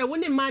oba yi ko ye wo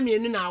ni ma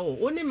mienu na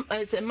wo ni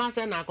se ma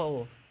se na ko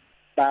wo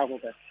ba ko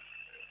pe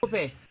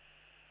ope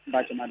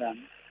pacho madam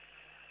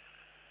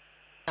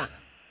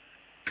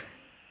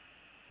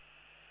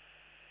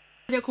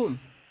Jekum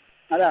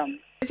madam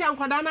ese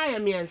ankwada na ye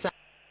miensa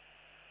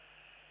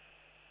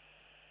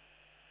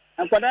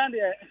ankwada de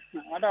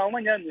ada o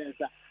manya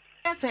miensa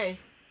ese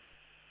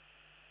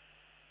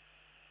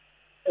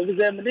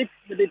ebize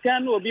me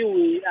kan obi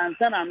wi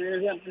ansa na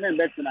me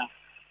betina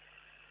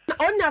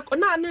onya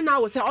na ne na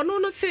wo se ono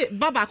no se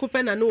baba ko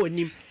pe na na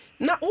onim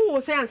na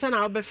wo se ansa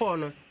na wo be fo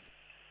no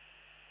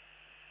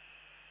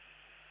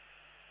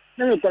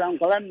ne me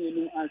kola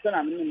mi ansa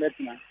na me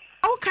betina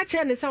awu ka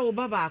che ne se wo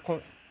baba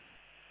ko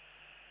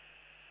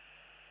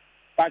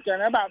pacho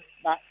na ba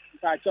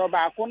pacho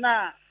ba ko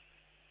na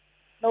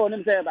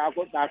onim se ba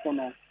ko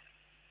no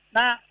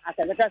na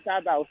akadeka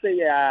sa ba o se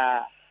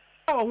ya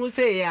o hu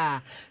se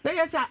ya na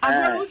yesa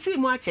agro wo si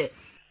mu ache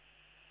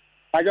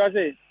pacho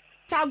se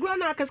ta agro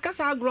na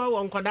kaskasa agro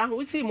wo nkoda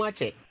ho si mu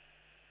ache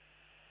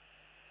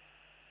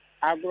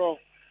agro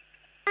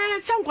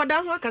se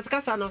nkoda ho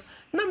kaskasa no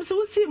na mse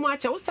wo si mu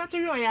ache wo start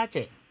yo ya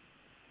ache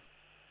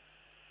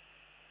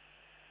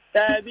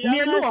bi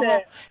mienu ya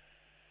se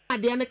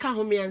ade ne ka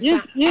ho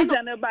miensa yi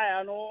ne ba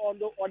ya no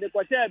o de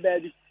ko che ba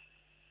bi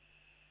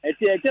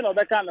eti no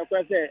be ka no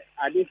ko se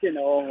ade se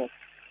na ho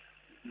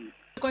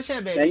ko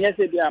she be na ye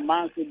se bi a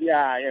man se bi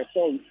a ye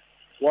so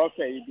wo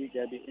fe yi bi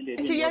ga bi inde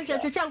ti ye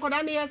hwe se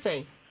nkoda ne ye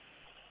sen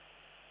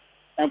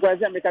en ko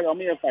se me ka o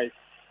me ye 5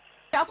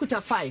 akuta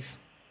 5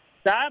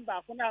 sa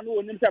ba ko na no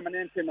onim se me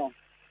nti no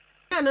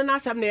no na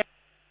asem ne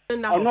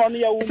na ho no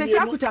ya wu se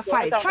akuta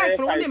 5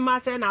 no ne ma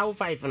se na wo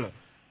 5 no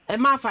e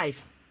ma 5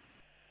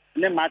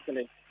 ne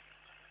matele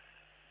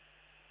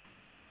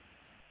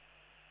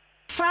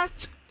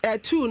first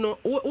 2 no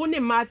wo ne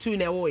ma 2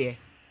 na wo ye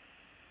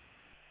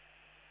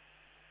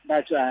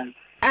that's right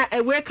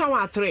we ka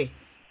wa 3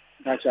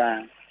 that's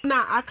right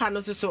na aka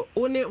no so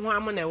wo ne ho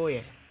am na wo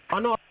ye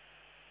ono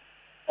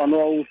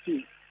wo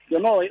ti do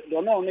no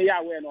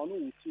ya we no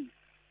wo ti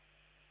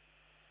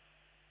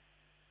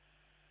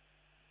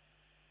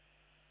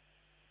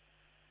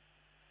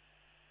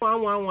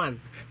 111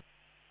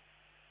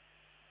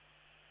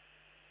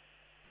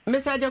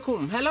 Mr.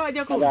 Jakum hello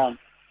Jakum madam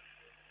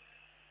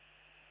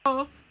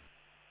oh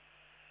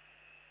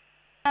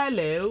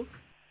hello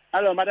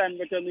madam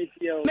me to meet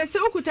you me se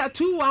okuta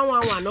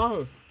 2111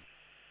 no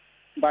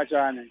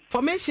bachane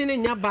formation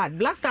nya bad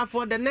black star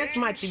for the next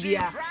match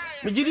bia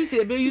me jiri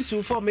se be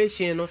use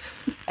formation no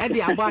e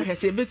de abo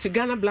ahwese be to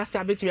Ghana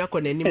Blaster betimi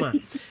akonanima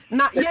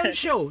na yen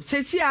show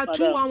se si a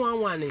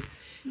 2111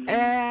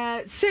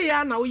 say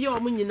ya na wo ye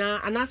omo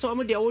nyina anaso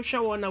omo de wo hwe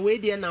wo na we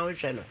de na wo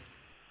hwe no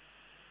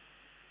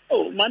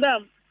oh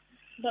madam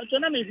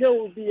bachana me je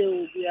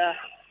obi a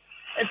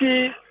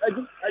eti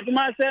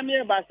aduma sem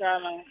ye basa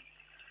na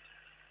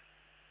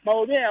ma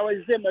obi a wo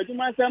se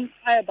aduma sem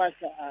ai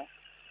basa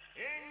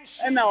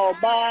ena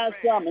oba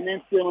so amene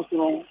nsem so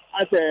no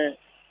ase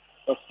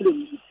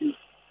ofrim isi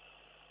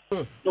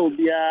no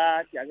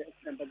bia ya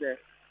semba de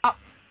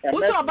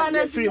wo so oba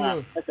na free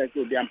mu ese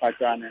ko bia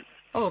mpacho ane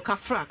oh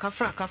kafra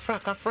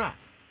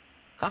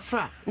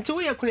nti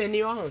wo ye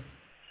kunani wo ho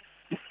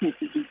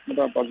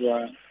madam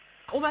pazo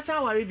wo ba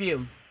sa ware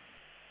biem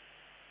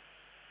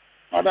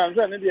madam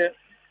se ne de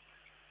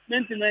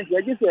sentiment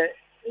ya gise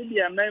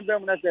ibi amembe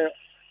mu na se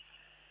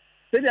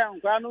dia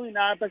nkwa no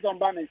ina person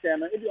ba me chen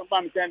no ibi on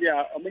ba me chen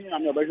dia omenyi na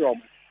me obehwe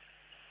omo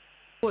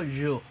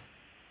ojo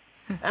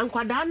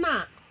enkwada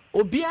na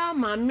obia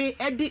maame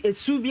edi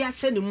esu bi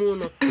ahye ne mu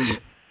no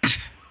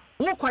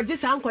wo kwaje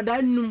sa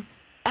enkwada num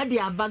edi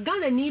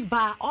abagana ni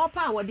ba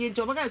opa wode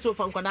nti obaka so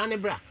fa enkwada ne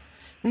bra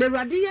na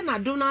Awurade ye na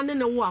do na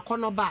ne wo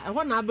akono ba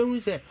ehọ na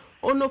abehu se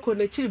onoko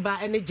na chiri ba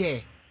ene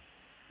je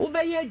wo be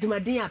ye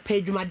adwumaden apa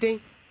adwumaden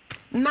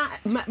na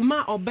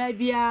ma oba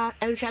bia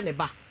enhwa ne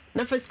ba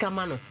na first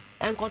kama no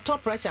enkoto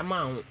pressure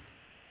ma ho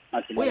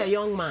we a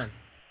young man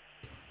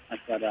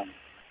Asada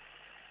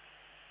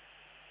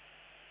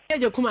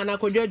Ejekum ana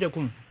kojo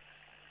ejekum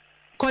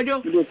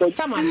kojo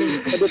sama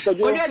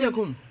kojo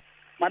ejekum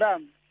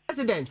madam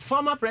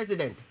former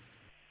president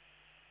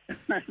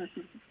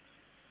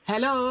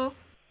hello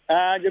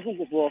Jekum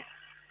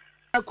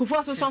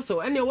Kufo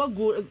so ene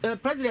wagu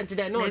president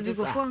there no just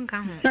Kufo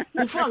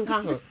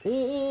nka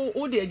ho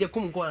wo de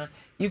ejekum ko an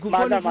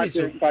Kufo no free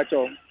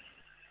so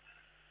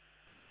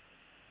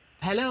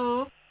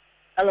hello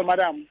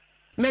madam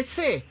me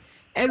say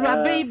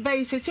Erabe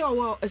bay say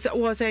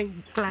was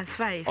saying class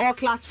 5 or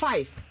class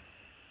 5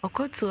 or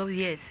 12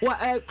 years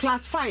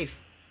class 5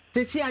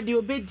 they see ade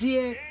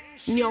obedie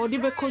ni odi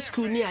be ko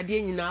school ni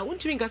ade nyina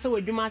wontumi nka say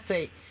wadwuma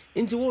say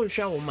nti wo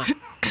nhwa wo ma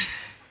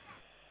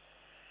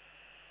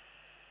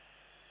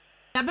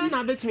Abe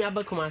na betumi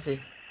abakuma say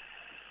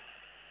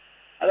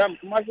Adam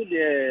kuma so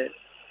de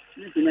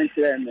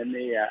instrument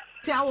me ya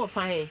ti awo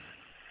fine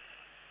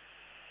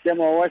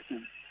dem o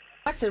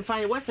watching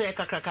fine what's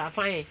kakraka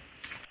fine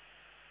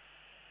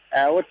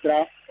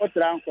otra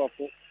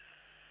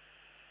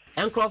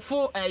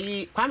Nkrofo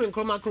yi Kwame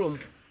Nkrumah krom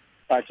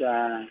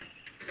pacha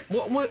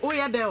wo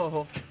ya there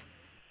ho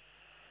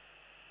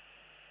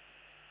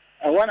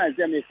wanna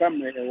say me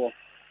family wo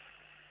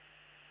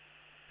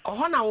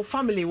ho na wo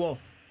family wo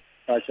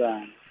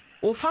pacha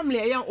wo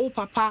family ya wo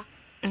papa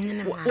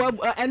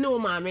ene wo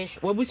maame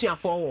wo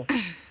busuafo wo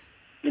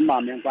ni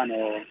maame nkwa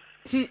no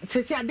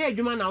ti ade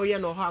adwuma na wo ye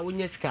no ho a wo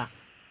nya sika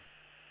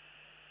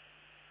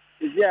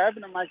yeah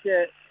even my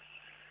share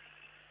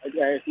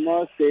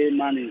small stay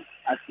money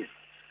ask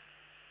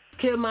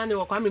ke money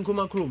wo Kwame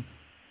Nkrumah krom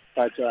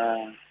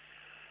pacha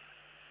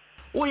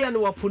wo ye no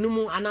wo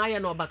punumu ana ye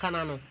no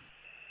bakana no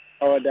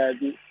oh that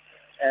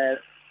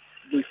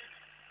this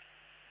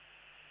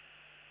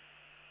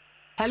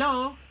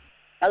hello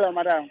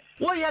madam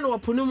wo ye no wo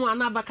punumu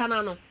ana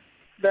bakana no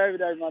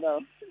David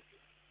madam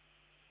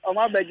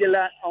oma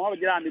begila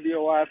me bi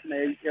o wa na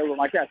e wo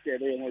ma cha se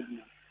de mo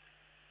dina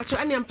so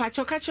ene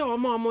mpacho ka che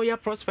omo ya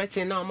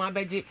prospecting na omo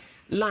abeji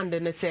land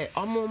ne se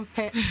omo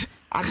mpe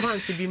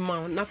advance bi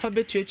ma na fa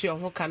betuetu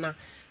ho kana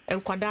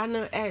enkwada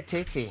no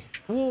tete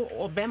wo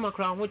obema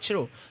kra ho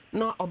chiro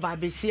na oba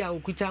besi a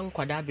okuta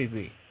nkwada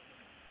bebre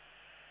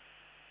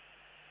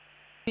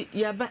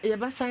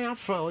yaba san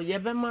afro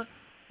yabema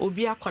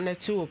obi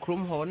connect wo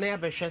krom ho na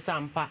yabehwe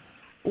sampa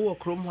wo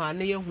krom ho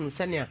na yehunu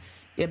se ne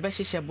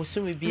yabehyehe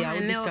bosumi bia wo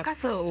diska ka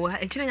so wo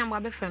ejire nyambo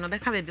abefre no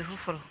beka bebe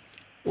foforo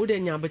wo de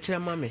nya betire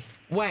mame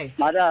why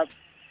madam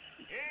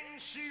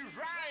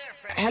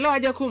hello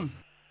ajakum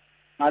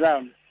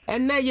madam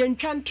enne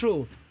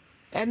yentwantro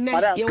enne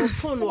ye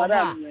phone wo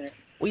ba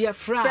wo ye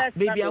fra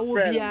baby awo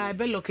bia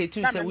be locate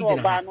you say wo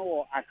gina ba no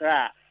wo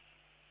akra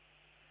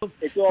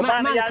eti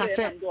oba na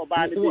ya ndo oba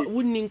na bi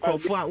wunni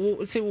nkofo a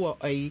wo se wo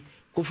ayi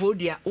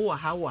kofodua wo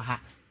ha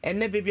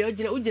enne baby wo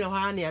gina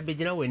ho na ya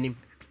begina wanim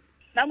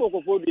na mo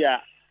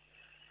kofodua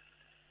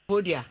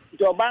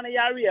eti oba na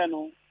yare ya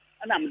no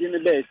ana mde ne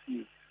ba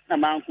si na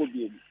manko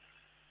bi ebi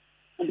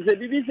nti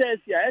bibi se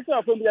si a eto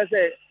afọ bi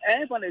se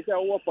fa na se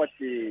wo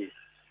 40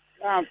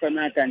 na fa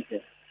na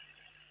kante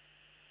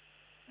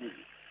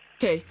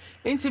okay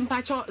nti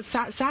mpacho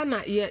sa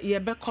na ye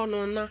be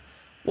kono na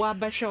wa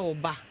ba hwe wo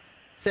ba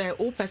se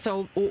wo pese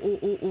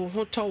wo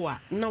ho towa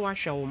na wa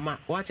hwe wo ma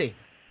wate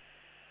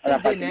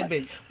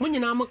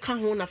munyina mo ka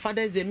ho na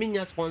Father's Day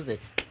minya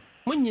sponsors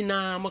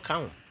munyina mo ka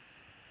ho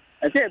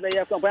ese be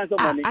ye complain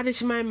money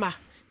adishman ma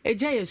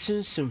eja ye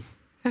sunsum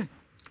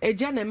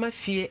eja na ma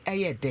fie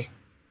eyede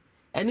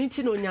eni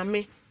nti no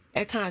nyame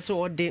e kan se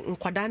wo de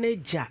nkwada na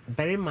eja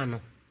berima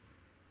no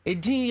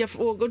edin ye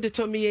go de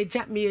to me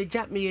eja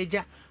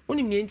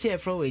onim ne nti e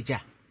fro we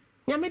eja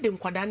nyame de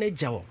nkwada na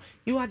eja wo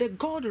you are the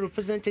God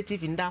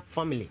representative in that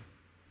family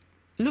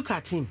look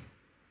at him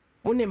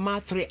one ma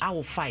 3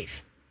 hour 5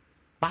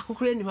 ba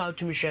kokore ni how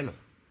to me hwe no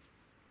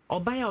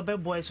obaya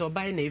obeboy so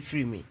obaya na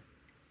efiri mi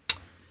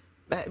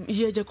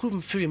ye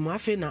jakum free mu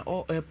afi na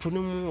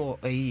punum o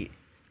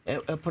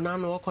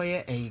punano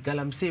okoye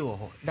galamsey wo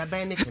ho da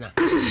ban ne tina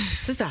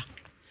sister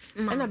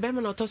ana be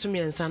me na otoso mi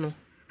ensa no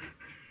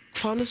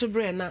fa no so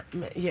bre na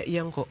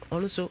yenko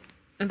ono so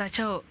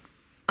mbacha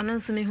ono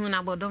so me hu na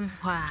abodom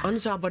ho a ono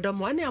so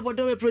abodom ani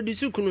abodom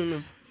produce kunu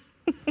no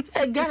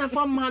Ghana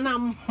from mana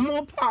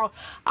more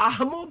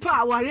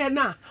power ware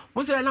na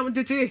mo so na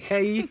mtete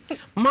hey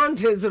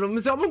mountains ro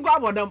mo so mo gwa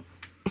abodom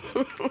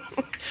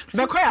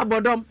be kwa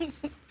abodom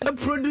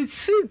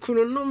produce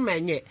kunu no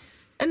menye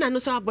na no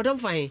so abodom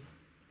fain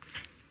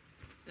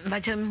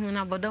mbacha me hu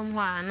na abodom ho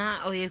a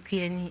na oye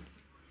kuani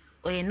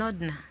oye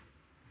nodna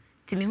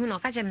ti me hu na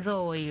ka chem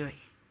zo oye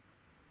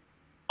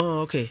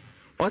oh okay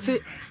say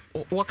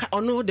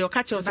ono de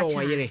okache so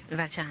wo yere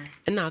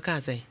na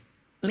aka say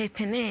me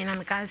pene na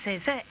me ka say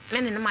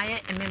me ne ma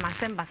ye me ma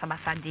sem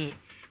basa de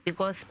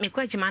because me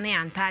kwajima na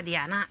yanta de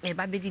na me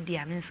ba bedi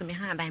dia me nso me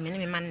ha dan me ne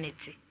me man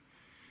neti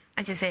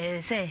ache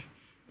say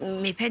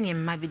me pene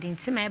ma bedi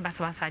nti me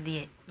basa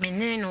de me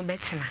ne no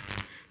betina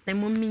na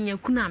mo minya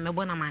kuna me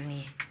bona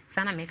mane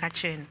sana me ka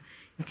kire no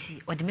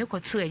nti ode me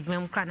kotu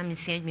adwuma kra na me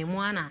sia adwuma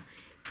mu ana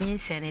me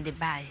nsia ne de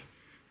bae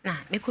na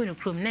me ko no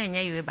krom na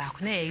enya yewe ba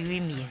ko na yewe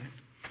mie no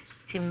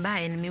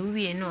timbae no me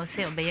wie no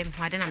say obeye me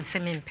hwade na me se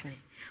me mpene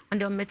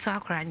onde o meto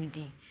akra ni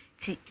din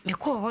ti me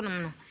ko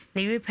honom no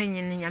na yewe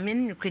panyin no nyame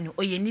ne kre no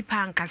oye nipa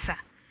ankasa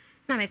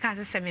na me ka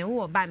se me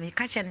wo ba me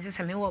ka che ne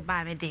se me wo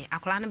ba me de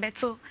akra no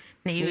beto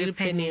na yewe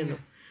panyin no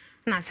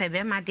na se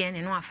be ma de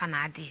ne no afa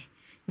na ade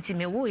nti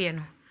me wo ye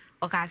no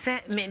o ka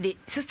se me de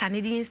sister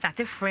ne din start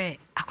frɛ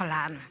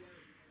akola no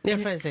ne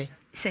friend say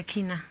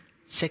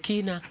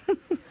Shakina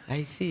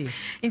I see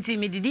nti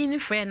me didi ni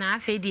frɛ na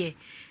afa de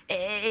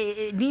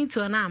din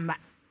to na amba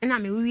na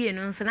me wie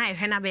no nso na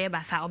ehwe na be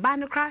basa oba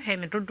no kra hwe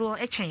me dodo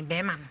chen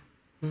be ma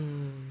no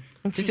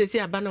nti sesi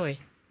aba no we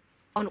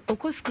on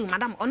oko school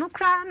madam ono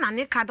kra na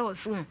ne kado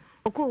so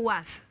oko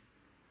was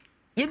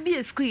ye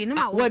bi school no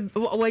ma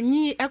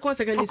wanyi eco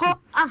secondary school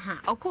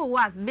oko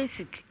was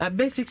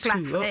basic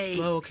school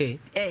okay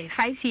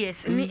 5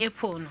 years ni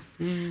April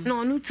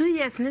no no 2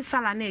 years ni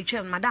sala na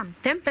etwa madam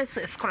 10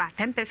 pesos school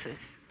 10 pesos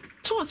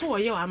so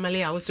ye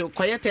amale a so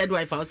koye third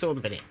wife a so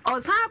mbere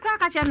o san kra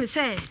ka che me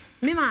say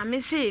me ma me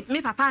say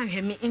me papa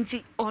ahwe me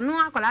nti ono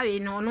akola we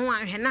no ono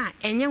ahwe na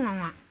enye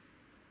nwanwa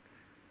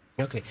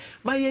okay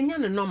ba ye nya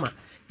no normal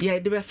ye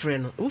de be frɛ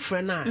no wo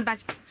frɛ na no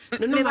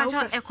ba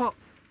cha eko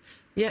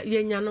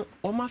ye nya no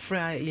o ma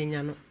frɛ ye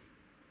nya no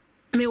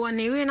me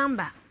woni we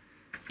number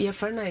ye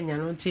frɛ na nya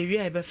no nti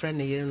wi a be frɛ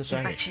na ye no so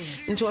ahwe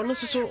nti ono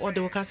so o de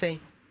wo ka sɛn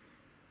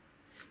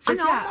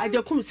sɛsia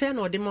ajakum sɛ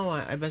na o de ma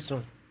wa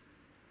ebeso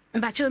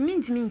Mbacho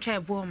minti mi ntwa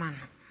ebo ma no.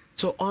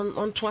 So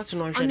on twice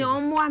no hwe. Oni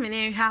on mo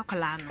amene hwe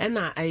akola no. E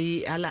na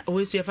ai ala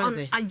we su ye fan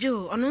say.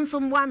 Ajo ono nso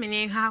mo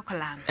amene hwe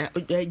akola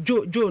no.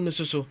 Jo no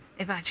so.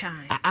 E ba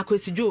chan.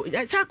 Akwesi jo.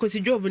 Sa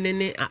akwesi jo bu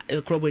ne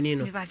kroboni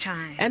no. E ba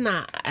chan. E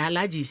na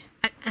alaji.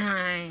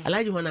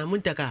 Alaji hona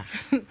muntaka.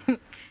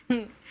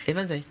 E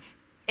fan say.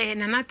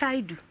 Nana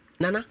Taidu.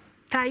 Nana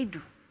Taidu.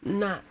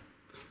 Na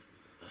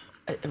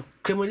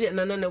kremoli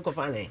nana ne ko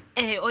fa ne.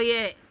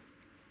 Oye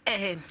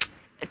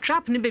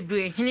trap ni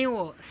bebre hini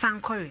wo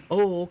sankore.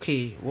 Oh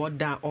okay. What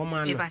da o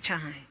man. E ba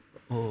chan.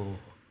 Oh.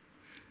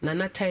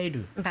 Nana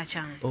Taidu. Ba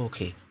chan.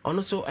 Okay.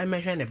 Ono so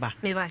emehwe ne ba.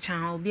 Me ba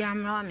chan obi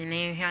amra me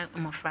ne hwe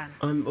omofra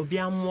no. Obi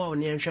amwa o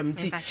ne hwe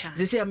mti.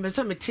 This am be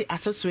some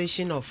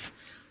association of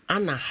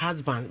Anna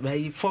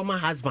husbands, former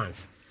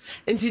husbands.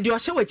 Nti di o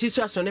hye wachi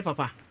so aso ne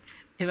papa.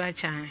 Me ba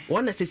chan.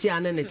 Wona sesi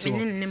ana ne ti wo.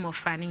 Me ne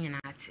mofra ne nyina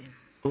ati.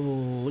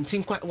 Oh,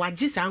 nti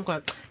waji sa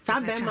nkwa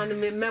sa be ma no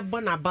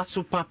mebo na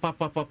baso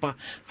papa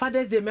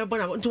Father's Day mebo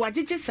na nti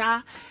wagigi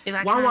sa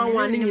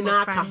 111 ni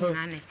nyina aka ho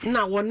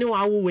na wone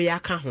wa wo we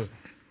aka ho.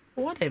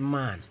 What a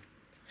man.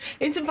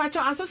 Nti mpacho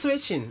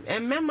association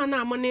memma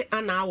na amone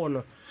ana awo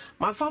no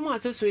ma former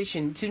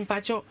association nti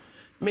mpacho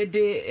me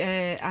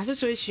de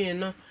association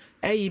no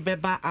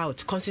beba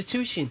out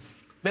constitution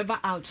beba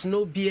out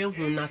no be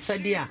ehu na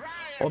sadia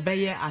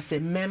obeye as a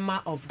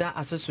member of that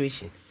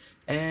association.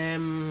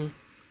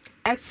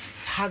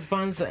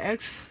 Ex-husbands,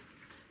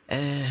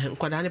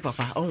 nkwadane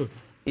papa. Oh,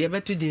 ye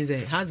betu din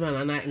say husband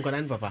and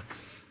nkwadane papa.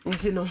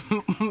 Nti no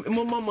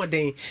mama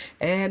modern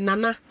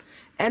nana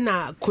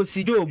na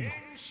kosi job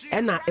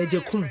na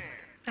ejekum.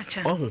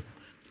 Oh,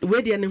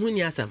 we de ne hu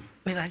ni asam.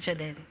 Me ba che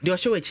de. De o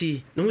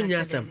hwechi ne hu ni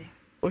asam.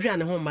 O hwa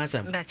ne hu ma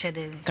asam. Ba che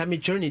de. Ka me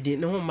tro ne din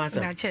ne hu ma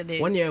asam. Ba che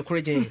de. One year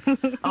encouraging.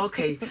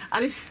 Okay.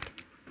 Ali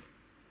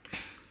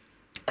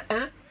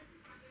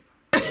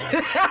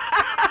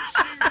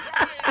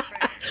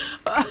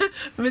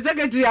My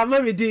secretary, I'm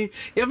meeting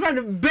your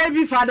friend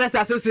Baby Fathers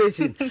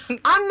Association.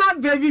 Anna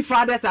Baby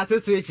Fathers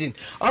Association.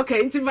 Okay,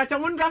 into but I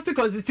won't draft the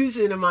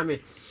constitution, mommy.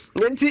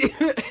 Only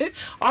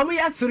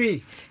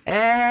 3.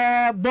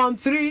 Born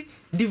 3,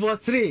 divorce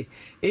 3.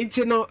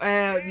 Into no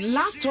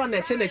last one,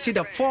 I said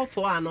the fourth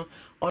one.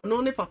 Or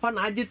no, papa,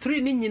 I did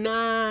 3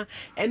 nina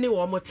any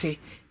one more tea.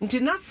 Into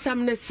not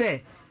some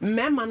say.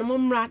 Mema no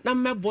mumra na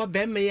mebo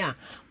be me ya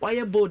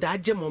waye bold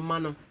agem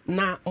mano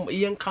na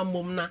yenka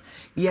mom na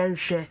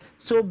yenhwe.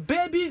 So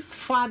Baby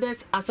Fathers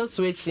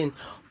Association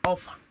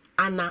of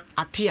Anna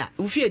Apia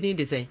ufie din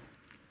de say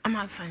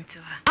ama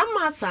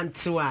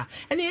santiwa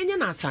ene yenye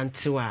na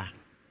santiwa.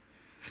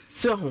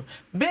 So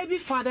Baby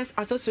Fathers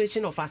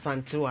Association of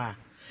Asantiwa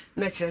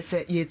na kire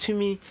say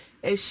yetumi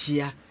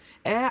ehia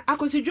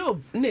akosi job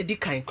na di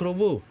kan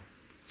krobo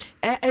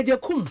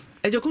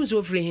ejekum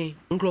so free hin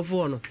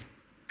nkrofo no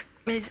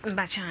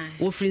Mbachan.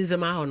 Wo friends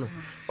ma ho no.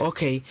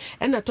 Okay.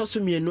 Ena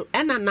toso mienu.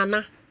 Ena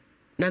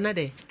nana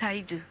de.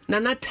 Taidu.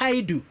 Nana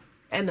Taidu.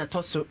 Ena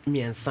toso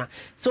miensa.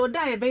 So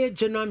da ye be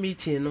general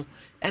meeting no.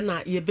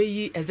 Ena ye be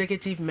yi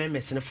executive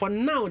members. For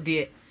now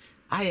dear,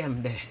 I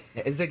am the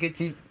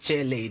executive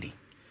chair lady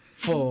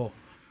for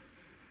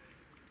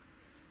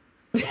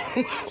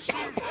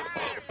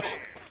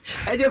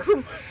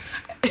Jacob.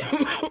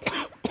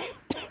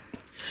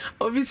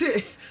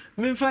 Obviously,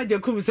 me find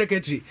Jacob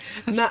secretary.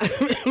 Now,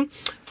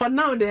 for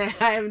now,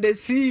 I am the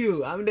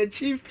CEO. I'm the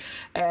chief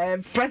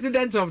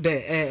president of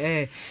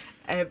the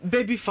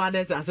Baby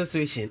Fathers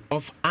Association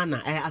of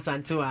Anna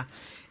Asantua.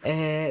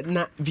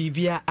 Na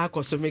Bibia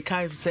Akoso me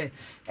kai say.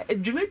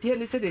 Dwume die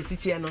ne se de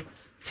city no.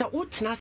 Sa wotena